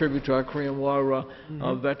great tribute to our Korean War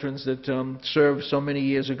veterans that served so many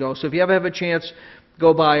years ago. So if you ever have a chance,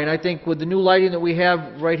 go by. And I think with the new lighting that we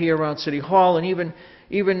have right here around City Hall, and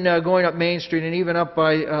even going up Main Street and even up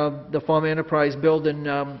by the former Enterprise building,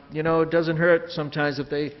 you know, it doesn't hurt sometimes if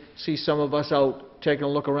they see some of us out taking a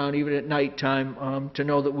look around even at night time to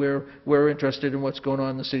know that we're interested in what's going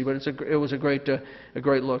on in the city. But it was a great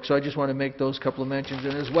look. So I just want to make those couple of mentions.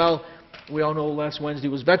 And as well, we all know last Wednesday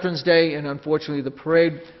was Veterans Day, and unfortunately the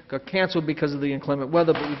parade got canceled because of the inclement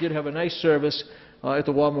weather. But we did have a nice service at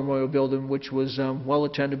the War Memorial Building, which was well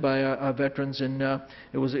attended by our veterans, and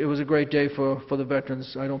it was a great day for the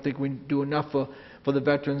veterans. I don't think we do enough for the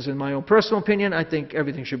veterans. In my own personal opinion, I think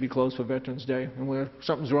everything should be closed for Veterans Day, and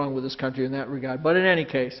something's wrong with this country in that regard. But in any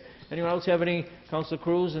case, anyone else have any? Councilor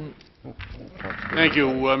Cruz and. Thank you,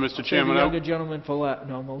 Mr. Chairman. The younger gentleman for that.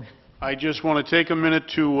 No, I just want to take a minute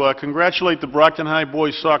to congratulate the Brockton High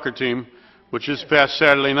boys soccer team, which this past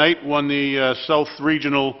Saturday night won the South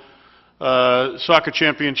Regional Soccer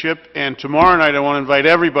Championship. And tomorrow night I want to invite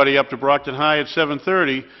everybody up to Brockton High at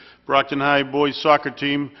 7:30. Brockton High boys soccer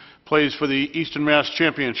team plays for the Eastern Mass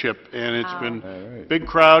Championship, and it's been a big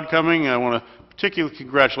crowd coming. I want to particularly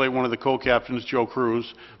congratulate one of the co-captains, Joe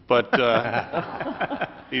Cruz, but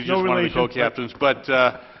he's just one of the co-captains. But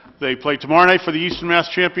they play tomorrow night for the Eastern Mass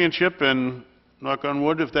Championship, and knock on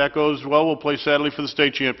wood, if that goes well, we'll play Saturday for the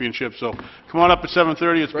state championship. So come on up at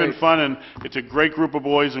 7:30. It's been fun, and it's a great group of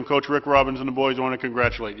boys, and Coach Rick Robbins and the boys want to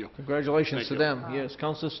congratulate you. Congratulations to them. Yes,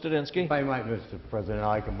 Councilor Studinsky. If I might, Mr. President, I'd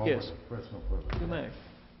like a moment of personal privilege. You may.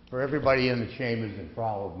 For everybody in the chambers and for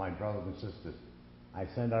all of my brothers and sisters, I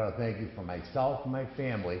send out a thank you for myself and my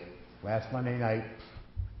family. Last Monday night,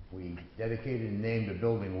 we dedicated and named a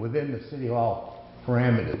building within the City Hall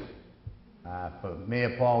parameters for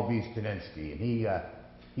Mayor Paul V. Studinsky, and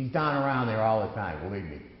he's down around there all the time, believe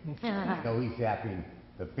me. I know he's happy,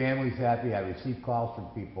 the family's happy. I received calls from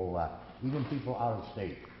people, even people out of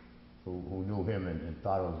state, who knew him and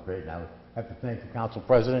thought it was great. And I have to thank the Council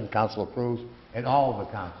President, Councilor Cruz, and all of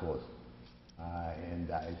the councilors And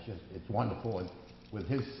it's wonderful. And with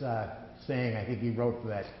his saying, I think he wrote for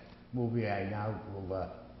that movie, I now will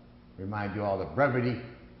remind you all that brevity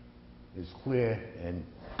is clear and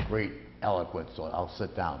great eloquence, so I'll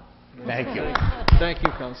sit down. Thank you. Thank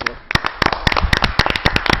you, Councilor.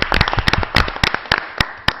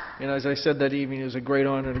 And as I said that evening, it was a great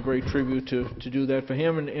honor and a great tribute to do that for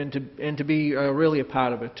him and to be really a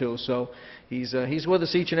part of it too. So he's with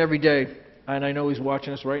us each and every day, and I know he's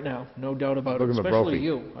watching us right now, no doubt about it, especially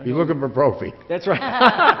you. He's looking for Brophy. That's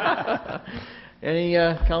right. Any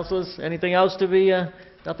councilors, anything else to be,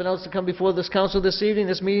 nothing else to come before this council this evening?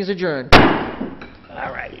 This meeting is adjourned.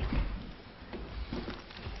 All right.